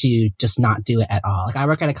want to just not do it at all. Like I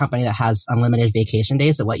work at a company that has unlimited vacation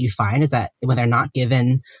days. So what you find is that when they're not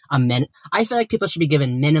given I feel like people should be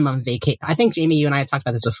given minimum vacation. I think Jamie, you and I have talked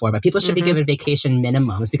about this before, but people should be given vacation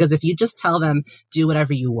minimums because if you just tell them do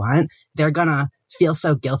whatever you want, they're gonna feel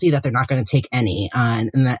so guilty that they're not going to take any. And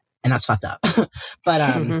that's fucked up.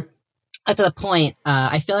 But, to the point,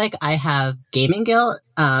 I feel like I have gaming guilt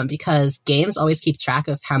because games always keep track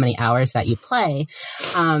of how many hours that you play.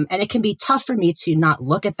 And it can be tough for me to not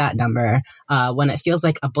look at that number when it feels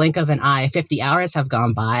like a blink of an eye, 50 hours have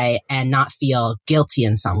gone by and not feel guilty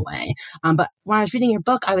in some way. But when I was reading your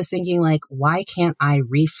book, I was thinking like, why can't I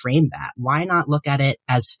reframe that? Why not look at it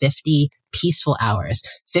as 50 peaceful hours,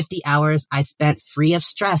 50 hours I spent free of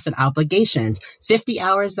stress and obligations, 50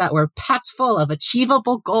 hours that were packed full of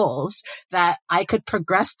achievable goals that I could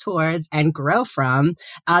progress towards and grow from,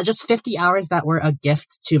 just 50 hours that were a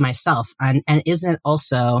gift to myself and isn't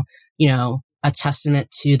also, you know, a testament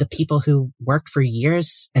to the people who worked for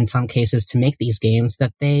years in some cases to make these games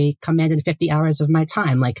that they commanded 50 hours of my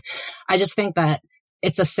time. Like, I just think that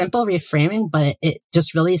it's a simple reframing, but it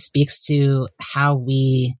just really speaks to how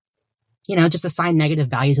we, you know, just assign negative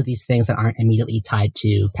value to these things that aren't immediately tied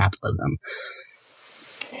to capitalism.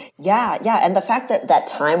 Yeah. And the fact that that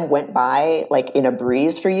time went by like in a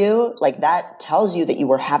breeze for you, like that tells you that you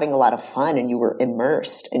were having a lot of fun and you were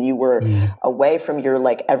immersed and you were away from your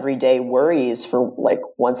like everyday worries for like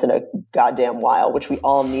once in a goddamn while, which we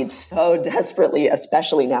all need so desperately,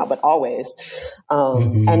 especially now, but always.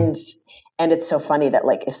 And it's so funny that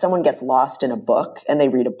like if someone gets lost in a book and they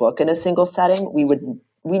read a book in a single setting,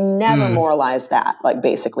 we never moralize that, like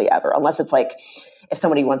basically ever, unless it's like if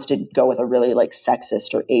somebody wants to go with a really like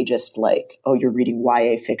sexist or ageist, like, oh, you're reading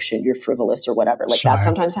YA fiction, you're frivolous or whatever. Like that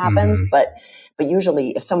sometimes happens. But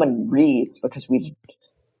usually if someone reads because we've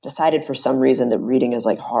decided for some reason that reading is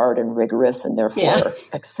like hard and rigorous and therefore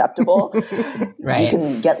acceptable, you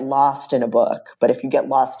can get lost in a book. But if you get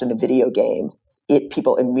lost in a video game,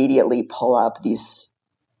 people immediately pull up these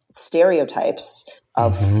stereotypes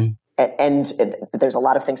of and there's a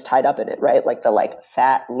lot of things tied up in it, right? Like the like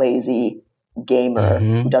fat, lazy gamer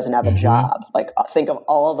who doesn't have a job. Like think of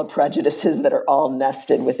all the prejudices that are all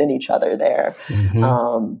nested within each other there.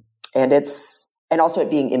 And also it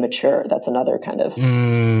being immature. That's another kind of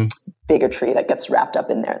bigotry that gets wrapped up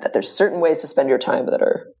in there, that there's certain ways to spend your time that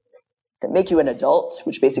make you an adult,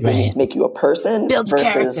 which basically means make you a person. Builds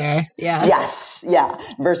character. Yeah. Yes. Yeah.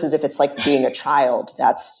 Versus if it's like being a child,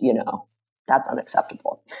 that's, you know, that's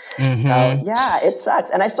unacceptable. So yeah, it sucks.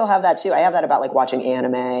 And I still have that too. I have that about like watching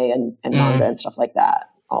anime and manga and stuff like that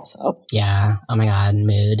also. Yeah. Oh my God.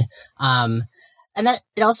 Mood. And that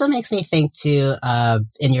it also makes me think too,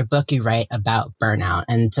 in your book, you write about burnout.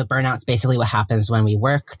 And so burnout's basically what happens when we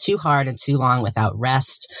work too hard and too long without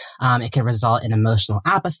rest. It can result in emotional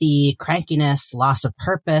apathy, crankiness, loss of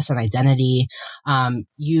purpose and identity.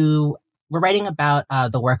 We're writing about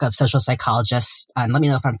the work of social psychologist, and let me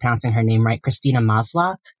know if I'm pronouncing her name right, Christina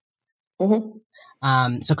Maslach.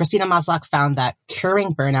 So Christina Maslach found that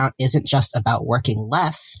curing burnout isn't just about working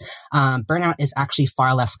less. Burnout is actually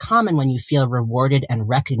far less common when you feel rewarded and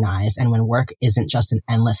recognized and when work isn't just an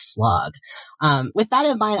endless slog. With that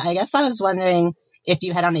in mind, I guess I was wondering, if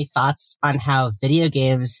you had any thoughts on how video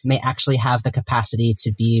games may actually have the capacity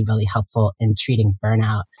to be really helpful in treating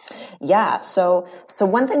burnout. Yeah. So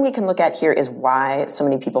one thing we can look at here is why so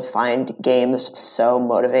many people find games so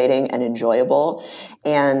motivating and enjoyable.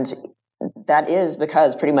 And that is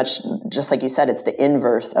because pretty much, just like you said, it's the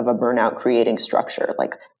inverse of a burnout creating structure.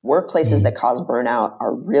 Like workplaces that cause burnout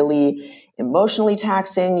are really emotionally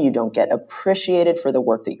taxing. You don't get appreciated for the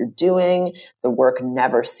work that you're doing. The work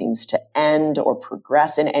never seems to end or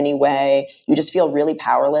progress in any way. You just feel really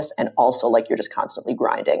powerless and also like you're just constantly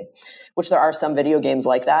grinding, which there are some video games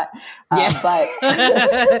like that. But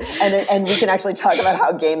and we can actually talk about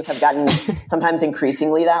how games have gotten sometimes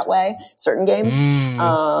increasingly that way, certain games,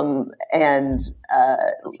 and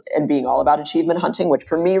being all about achievement hunting, which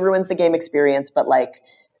for me ruins the game experience. But like,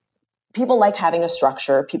 people like having a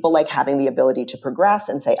structure. People like having the ability to progress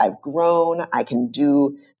and say, I've grown, I can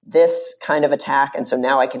do this kind of attack. And so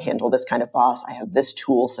now I can handle this kind of boss. I have this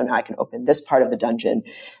tool. So now I can open this part of the dungeon.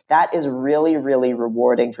 That is really, really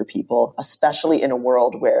rewarding for people, especially in a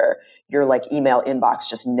world where your like email inbox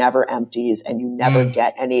just never empties and you never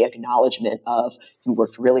get any acknowledgement of you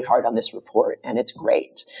worked really hard on this report and it's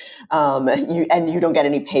great. You don't get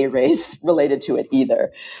any pay raise related to it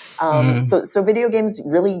either. So video games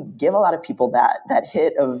really give a lot of people that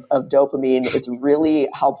hit of dopamine. It's really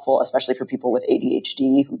helpful, especially for people with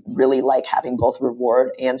ADHD who really like having both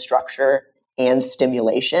reward and structure and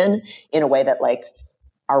stimulation in a way that like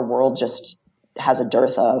our world just has a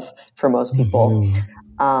dearth of for most people.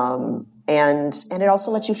 And it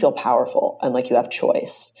also lets you feel powerful and like you have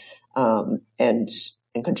choice, and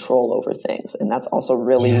control over things. And that's also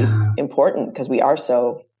really important because we are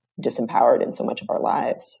so disempowered in so much of our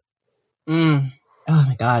lives. Oh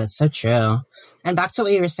my God, it's so true. And back to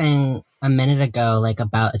what you were saying a minute ago, like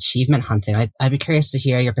about achievement hunting, I'd be curious to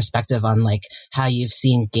hear your perspective on like how you've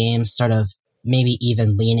seen games sort of maybe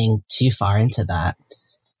even leaning too far into that.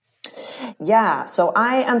 Yeah. So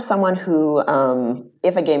I am someone who,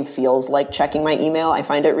 if a game feels like checking my email, I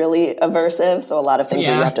find it really aversive. So a lot of things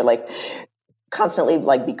where you have to like constantly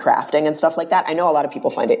like be crafting and stuff like that. I know a lot of people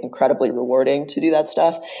find it incredibly rewarding to do that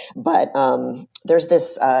stuff, but there's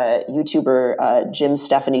this YouTuber, Jim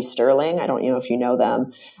Stephanie Sterling. I don't know if you know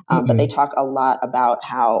them, but they talk a lot about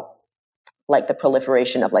how like the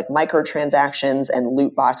proliferation of like microtransactions and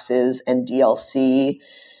loot boxes and DLC,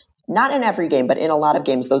 not in every game, but in a lot of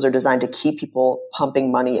games, those are designed to keep people pumping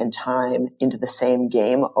money and time into the same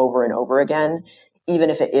game over and over again, even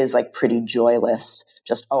if it is like pretty joyless.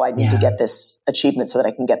 Just, I need to get this achievement so that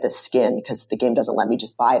I can get this skin because the game doesn't let me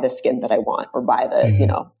just buy the skin that I want or buy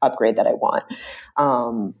the, upgrade that I want.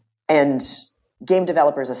 And game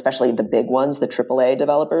developers, especially the big ones, the AAA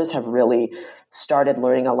developers, have really started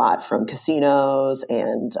learning a lot from casinos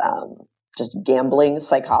and just gambling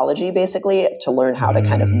psychology, basically, to learn how to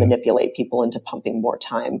kind of manipulate people into pumping more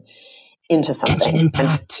time into something.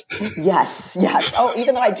 Impact. Yes. Oh,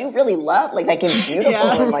 even though I do really love, like, that game's beautiful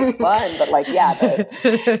and like fun, but like,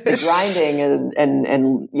 the grinding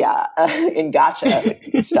and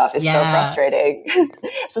gotcha stuff is so frustrating.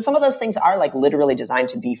 So some of those things are like literally designed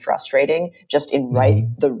to be frustrating, just in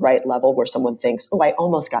the right level where someone thinks, I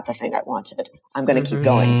almost got the thing I wanted. I'm going to keep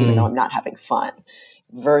going, even though I'm not having fun.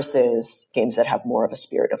 Versus games that have more of a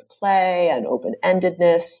spirit of play and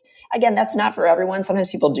open-endedness. Again, that's not for everyone.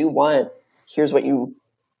 Sometimes people do want, here's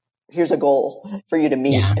a goal for you to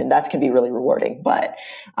meet, and that can be really rewarding. But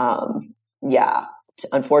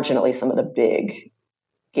unfortunately, some of the big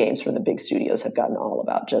games from the big studios have gotten all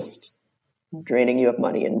about just draining you of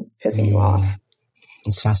money and pissing you off.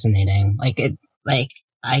 It's fascinating.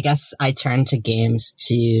 I guess I turn to games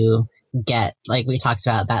to get, like we talked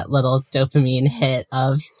about, that little dopamine hit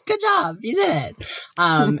of good job, you did it.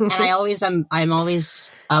 And I'm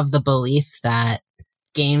always of the belief that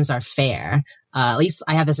games are fair. At least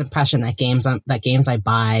I have this impression that games I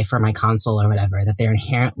buy for my console or whatever, that they're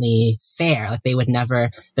inherently fair. Like they would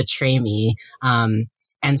never betray me. And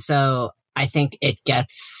so I think it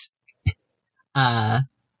gets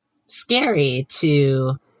scary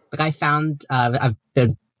to, like, I found I've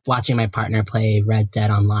been watching my partner play Red Dead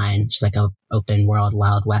Online, just like a open world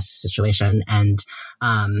Wild West situation. And,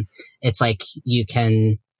 it's like you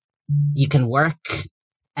can work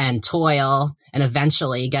and toil and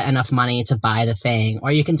eventually get enough money to buy the thing,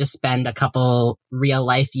 or you can just spend a couple real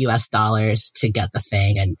life US dollars to get the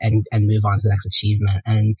thing and move on to the next achievement.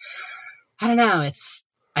 And I don't know,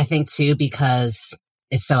 I think too, because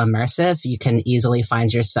it's so immersive, you can easily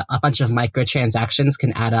find yourself, a bunch of microtransactions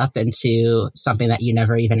can add up into something that you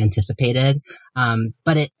never even anticipated.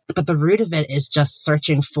 But the root of it is just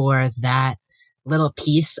searching for that little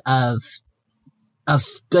piece of of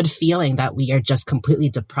good feeling that we are just completely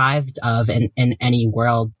deprived of in any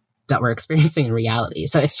world that we're experiencing in reality.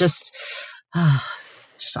 So it's just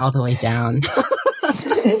all the way down.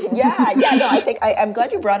 Yeah. No, I think I'm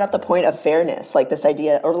glad you brought up the point of fairness, like this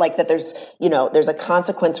idea, or like that there's a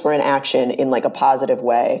consequence for an action in like a positive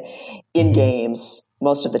way in games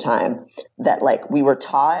most of the time, that like we were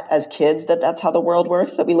taught as kids that that's how the world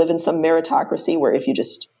works, that we live in some meritocracy where if you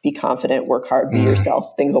just be confident, work hard, be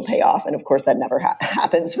yourself, things will pay off. And of course that never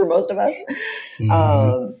happens for most of us.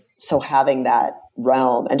 So having that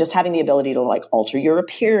realm and just having the ability to like alter your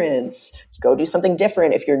appearance, go do something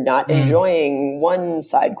different if you're not enjoying one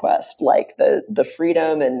side quest, like the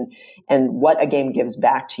freedom and what a game gives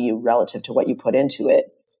back to you relative to what you put into it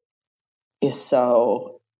is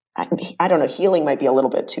so, I don't know, healing might be a little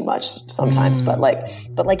bit too much sometimes, but like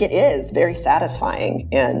it is very satisfying,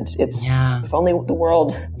 and it's if only the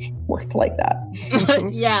world worked like that.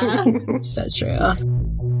 Yeah, so true.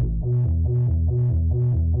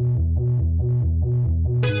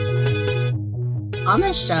 On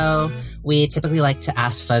this show, we typically like to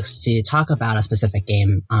ask folks to talk about a specific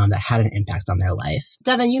game that had an impact on their life.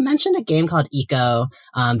 Devin, you mentioned a game called Ico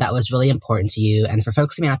that was really important to you. And for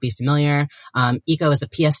folks who may not be familiar, Ico is a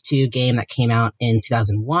PS2 game that came out in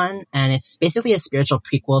 2001. And it's basically a spiritual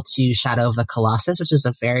prequel to Shadow of the Colossus, which is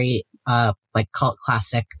a very cult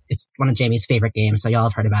classic. It's one of Jamie's favorite games, so y'all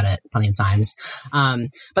have heard about it plenty of times.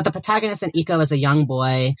 But the protagonist in Ico is a young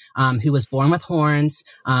boy who was born with horns,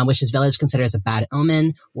 which his village considers a bad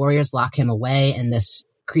omen. Warriors lock him away in this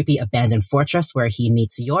creepy abandoned fortress where he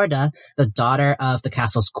meets Yorda, the daughter of the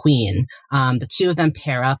castle's queen. The two of them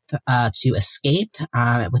pair up to escape,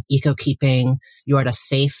 with Ico keeping Yorda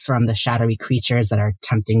safe from the shadowy creatures that are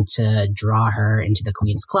attempting to draw her into the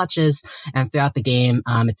queen's clutches. And throughout the game,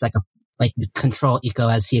 it's like you control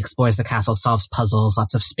Ico as he explores the castle, solves puzzles,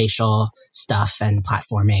 lots of spatial stuff and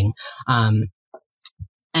platforming.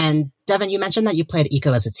 And Devin, you mentioned that you played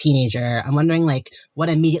Ico as a teenager. I'm wondering, like, what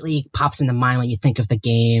immediately pops into mind when you think of the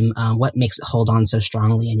game? What makes it hold on so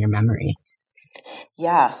strongly in your memory?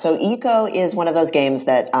 Yeah, so Ico is one of those games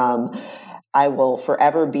that I will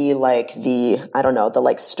forever be like the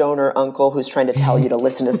like stoner uncle who's trying to tell you to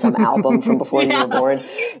listen to some album from before you were born.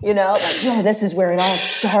 You know, like, yeah, this is where it all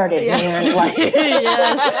started, man. Like,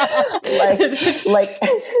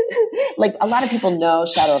 like a lot of people know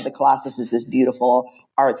Shadow of the Colossus is this beautiful,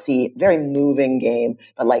 artsy, very moving game,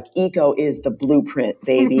 but like Ico is the blueprint,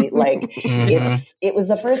 baby. Like it was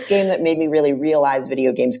the first game that made me really realize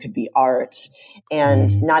video games could be art,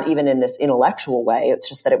 and not even in this intellectual way. It's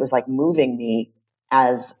just that it was like moving me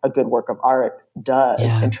as a good work of art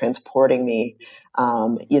does and transporting me.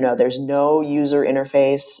 There's no user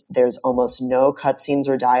interface. There's almost no cutscenes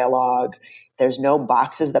or dialogue. There's no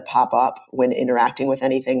boxes that pop up when interacting with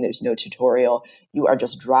anything. There's no tutorial. You are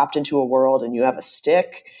just dropped into a world and you have a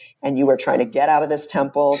stick and you are trying to get out of this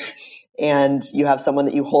temple, and you have someone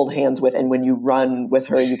that you hold hands with. And when you run with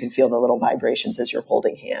her, you can feel the little vibrations as you're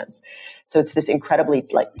holding hands. So it's this incredibly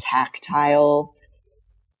like tactile,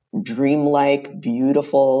 dreamlike,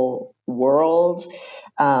 beautiful world,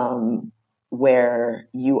 where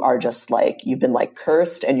you are just like, you've been like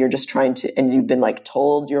cursed and you're just trying to, and you've been like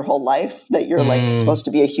told your whole life that you're like supposed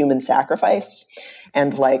to be a human sacrifice.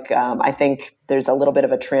 And like, I think there's a little bit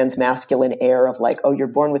of a transmasculine air of like, oh, you're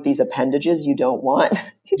born with these appendages you don't want.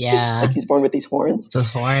 Yeah. Like he's born with these horns. Those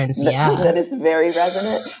horns, yeah. That is very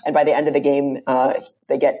resonant. And by the end of the game,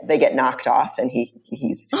 they get knocked off, and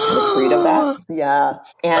he's kind of freed of that. Yeah.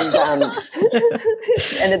 And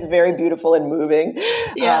and it's very beautiful and moving.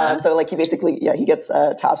 Yeah. So like he basically, he gets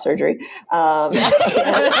top surgery. And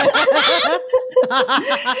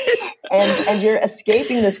you're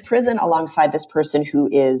escaping this prison alongside this person who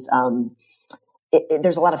is,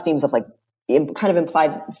 there's a lot of themes of like, kind of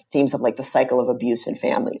implied themes of like the cycle of abuse in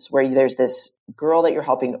families, where there's this girl that you're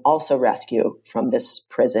helping also rescue from this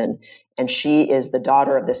prison. And she is the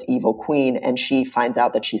daughter of this evil queen. And she finds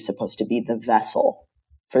out that she's supposed to be the vessel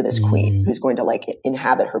for this queen who's going to like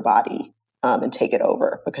inhabit her body, and take it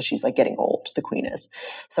over, because she's like getting old. The queen is.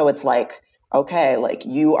 So it's like, okay, like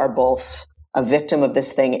you are both a victim of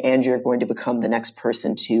this thing and you're going to become the next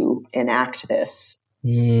person to enact this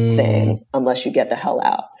thing unless you get the hell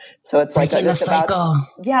out. So it's like breaking the cycle.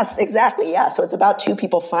 Yes, exactly. Yeah. So it's about two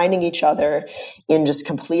people finding each other in just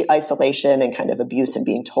complete isolation and kind of abuse, and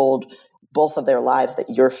being told both of their lives that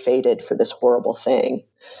you're fated for this horrible thing.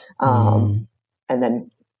 And then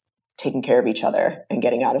taking care of each other and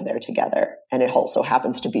getting out of there together. And it also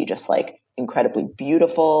happens to be just like incredibly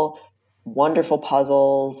beautiful, wonderful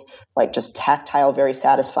puzzles, like just tactile, very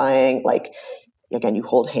satisfying. Like again, you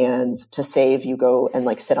hold hands. To save, you go and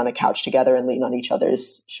like sit on a couch together and lean on each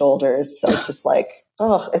other's shoulders. So it's just like,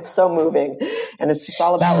 oh, it's so moving. And it's just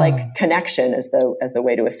all about like connection as the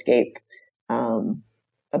way to escape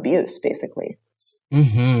abuse, basically.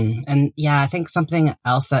 Mm-hmm. And yeah, I think something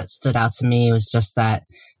else that stood out to me was just that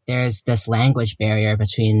there's this language barrier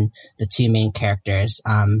between the two main characters.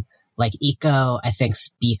 Like Iko, I think,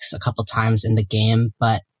 speaks a couple times in the game,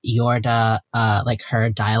 but Yorda, like her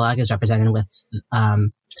dialogue is represented with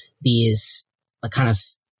these kind of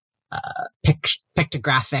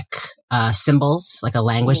pictographic symbols, like a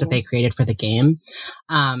language that they created for the game.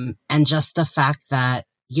 And just the fact that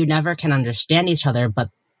you never can understand each other, but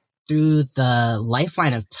through the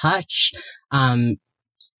lifeline of touch,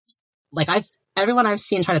 like everyone I've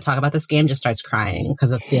seen try to talk about this game just starts crying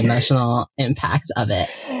because of the emotional impact of it.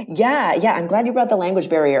 Yeah. I'm glad you brought the language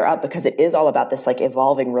barrier up, because it is all about this like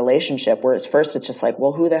evolving relationship, whereas first it's just like,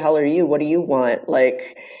 well, who the hell are you? What do you want?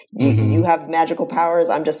 Like, you have magical powers.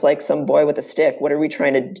 I'm just like some boy with a stick. What are we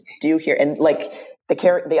trying to do here? And like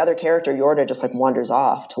the other character, Yorda, just like wanders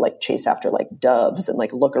off to like chase after like doves and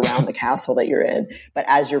like look around the castle that you're in. But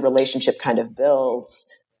as your relationship kind of builds,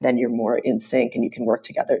 then you're more in sync and you can work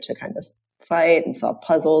together to kind of fight and solve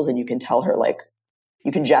puzzles. And you can tell her, like,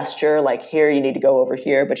 you can gesture like, here, you need to go over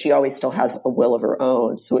here, but she always still has a will of her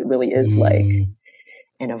own. So it really is like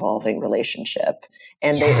an evolving relationship.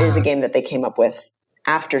 And there is a game that they came up with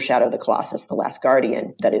after Shadow of the Colossus, The Last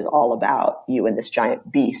Guardian, that is all about you and this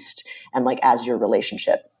giant beast. And like, as your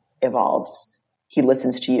relationship evolves, he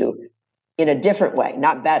listens to you in a different way,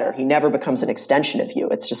 not better. He never becomes an extension of you.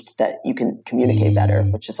 It's just that you can communicate better,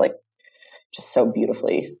 which is like just so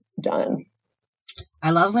beautifully done. I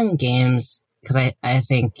love when games, because I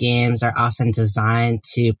think games are often designed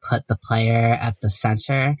to put the player at the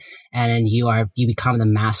center, and then you become the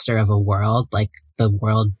master of a world. Like, the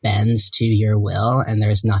world bends to your will and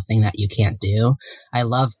there's nothing that you can't do. I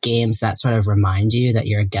love games that sort of remind you that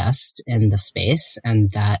you're a guest in the space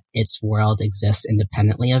and that its world exists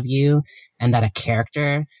independently of you, and that a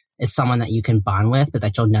character is someone that you can bond with, but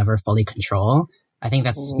that you'll never fully control. I think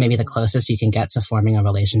that's maybe the closest you can get to forming a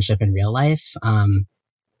relationship in real life.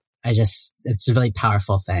 It's a really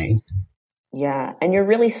powerful thing. Yeah. And you're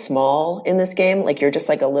really small in this game. Like, you're just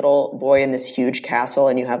like a little boy in this huge castle,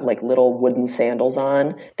 and you have like little wooden sandals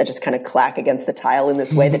on that just kind of clack against the tile in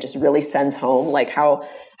this way that just really sends home like how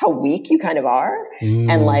weak you kind of are.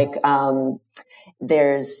 And like,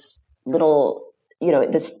 there's little,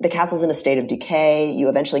 the castle's in a state of decay. You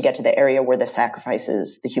eventually get to the area where the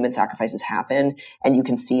human sacrifices happen. And you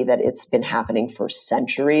can see that it's been happening for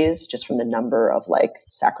centuries, just from the number of like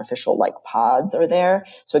sacrificial like pods are there.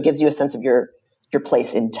 So it gives you a sense of your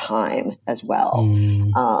place in time as well.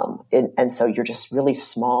 And so you're just really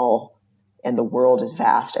small, and the world is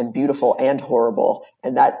vast and beautiful and horrible.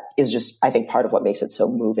 And that is just, I think, part of what makes it so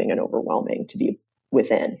moving and overwhelming to be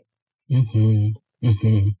within.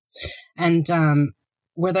 And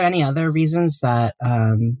were there any other reasons that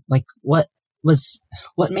like what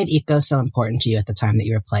made Iko so important to you at the time that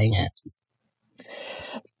you were playing it?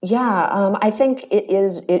 Yeah, I think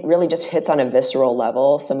it really just hits on a visceral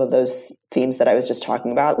level some of those themes that I was just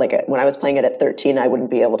talking about. Like, when I was playing it at 13, I wouldn't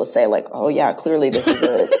be able to say like, oh yeah, clearly this is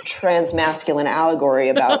a transmasculine allegory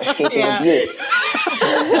about escaping abuse.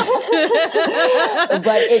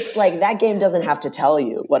 But it's like, that game doesn't have to tell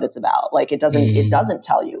you what it's about. Like, it doesn't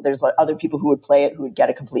tell you. There's like other people who would play it who would get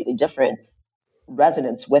a completely different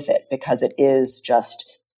resonance with it, because it is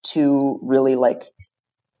just two really like,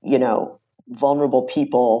 vulnerable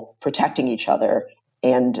people protecting each other,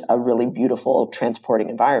 and a really beautiful transporting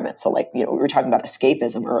environment. So like, we were talking about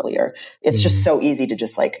escapism earlier. It's just so easy to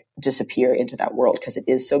just like disappear into that world, because it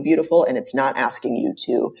is so beautiful, and it's not asking you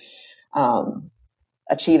to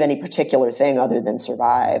achieve any particular thing other than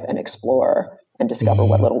survive and explore and discover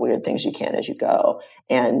what little weird things you can as you go.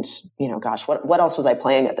 And, gosh, what else was I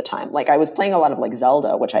playing at the time? Like, I was playing a lot of like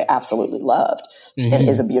Zelda, which I absolutely loved, and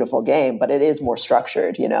is a beautiful game, but it is more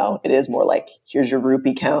structured, it is more like, here's your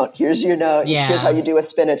rupee count, here's your note, here's how you do a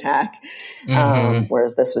spin attack.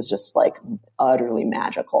 Whereas this was just like utterly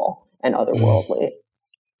magical and otherworldly.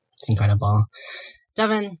 It's incredible.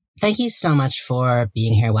 Devin, thank you so much for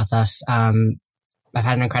being here with us. I've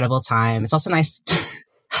had an incredible time. It's also nice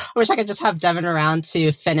I wish I could just have Devin around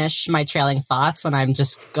to finish my trailing thoughts when I'm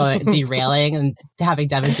just derailing, and having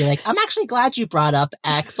Devin be like, I'm actually glad you brought up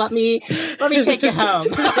X. Let me take you home.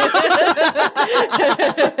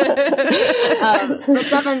 But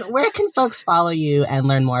Devin, where can folks follow you and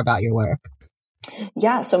learn more about your work?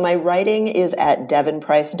 Yeah, so my writing is at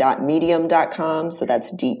devonprice.medium.com. So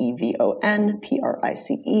that's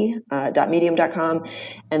DEVONPRICE.medium.com.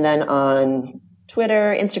 And then on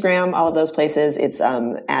Twitter, Instagram, all of those places. It's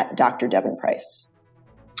at Dr. Devon Price.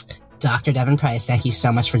 Dr. Devon Price, thank you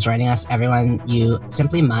so much for joining us. Everyone, you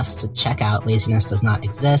simply must check out Laziness Does Not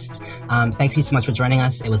Exist. Thank you so much for joining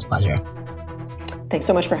us. It was a pleasure. Thanks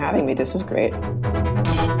so much for having me. This was great.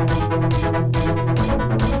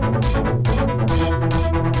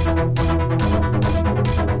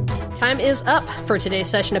 Time is up for today's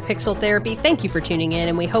session of Pixel Therapy. Thank you for tuning in,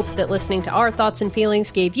 and we hope that listening to our thoughts and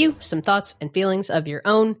feelings gave you some thoughts and feelings of your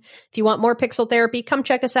own. If you want more Pixel Therapy, come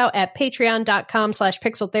check us out at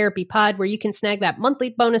patreon.com/pixeltherapypod, where you can snag that monthly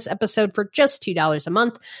bonus episode for just $2 a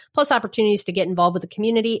month, plus opportunities to get involved with the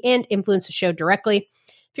community and influence the show directly.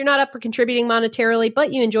 If you're not up for contributing monetarily,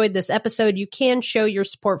 but you enjoyed this episode, you can show your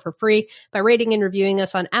support for free by rating and reviewing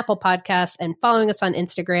us on Apple Podcasts and following us on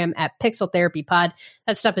Instagram at Pixel Therapy Pod.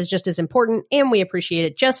 That stuff is just as important, and we appreciate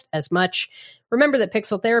it just as much. Remember that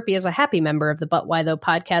Pixel Therapy is a happy member of the But Why Though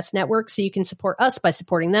Podcast Network, so you can support us by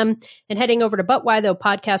supporting them and heading over to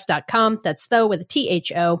butwhythoughpodcast.com. That's though with a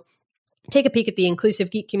THO. Take a peek at the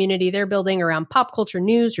inclusive geek community they're building around pop culture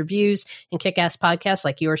news, reviews, and kick-ass podcasts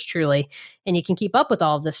like yours truly. And you can keep up with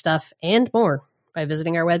all of this stuff and more by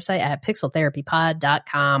visiting our website at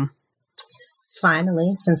pixeltherapypod.com.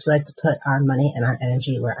 Finally, since we like to put our money and our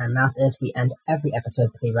energy where our mouth is, we end every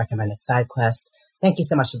episode with a recommended side quest. Thank you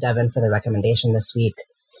so much to Devon for the recommendation this week.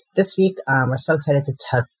 This week, we're so excited to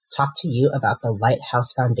talk to you about the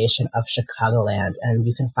Lighthouse Foundation of Chicagoland, and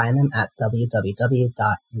you can find them at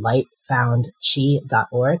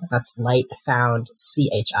www.lightfoundchi.org. That's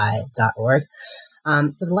lightfoundchi.org.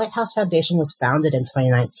 So the Lighthouse Foundation was founded in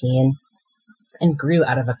 2019 and grew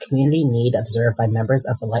out of a community need observed by members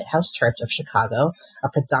of the Lighthouse Church of Chicago, a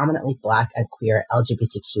predominantly Black and queer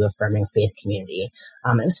LGBTQ-affirming faith community.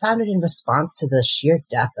 It was founded in response to the sheer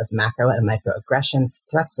depth of macro and microaggressions,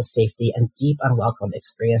 threats to safety, and deep unwelcome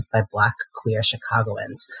experienced by Black queer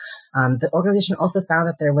Chicagoans. The organization also found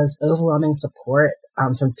that there was overwhelming support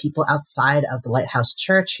from people outside of the Lighthouse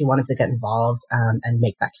Church who wanted to get involved and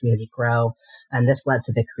make that community grow, and this led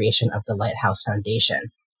to the creation of the Lighthouse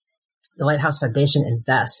Foundation. The Lighthouse Foundation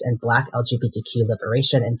invests in Black LGBTQ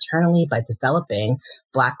liberation internally by developing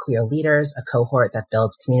Black queer leaders, a cohort that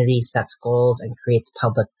builds community, sets goals, and creates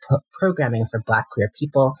public programming for Black queer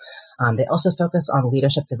people. They also focus on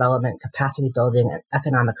leadership development, capacity building, and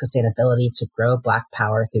economic sustainability to grow Black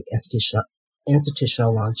power through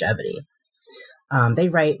institutional longevity. They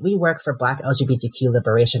write, "We work for Black LGBTQ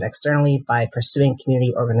liberation externally by pursuing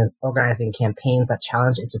community organizing campaigns that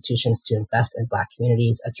challenge institutions to invest in Black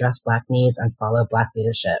communities, address Black needs, and follow Black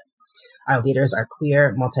leadership. Our leaders are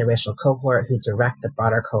queer, multiracial cohort who direct the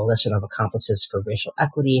broader coalition of accomplices for racial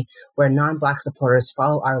equity, where non-Black supporters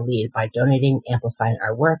follow our lead by donating, amplifying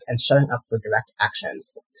our work, and showing up for direct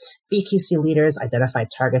actions. BQC leaders identify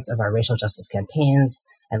targets of our racial justice campaigns,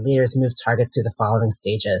 and leaders move targets through the following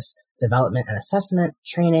stages: development and assessment,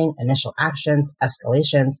 training, initial actions,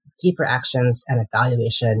 escalations, deeper actions, and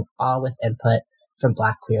evaluation, all with input from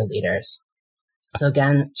Black queer leaders." So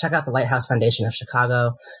again, check out the Lighthouse Foundation of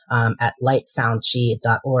Chicago at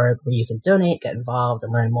lightfoundchi.org, where you can donate, get involved,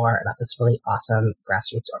 and learn more about this really awesome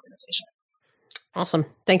grassroots organization. Awesome.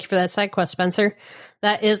 Thank you for that side quest, Spencer.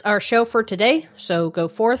 That is our show for today. So go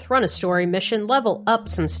forth, run a story mission, level up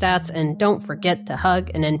some stats, and don't forget to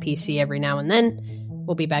hug an NPC every now and then.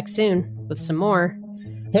 We'll be back soon with some more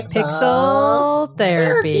Pixel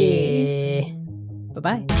Therapy.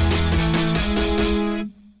 Bye-bye.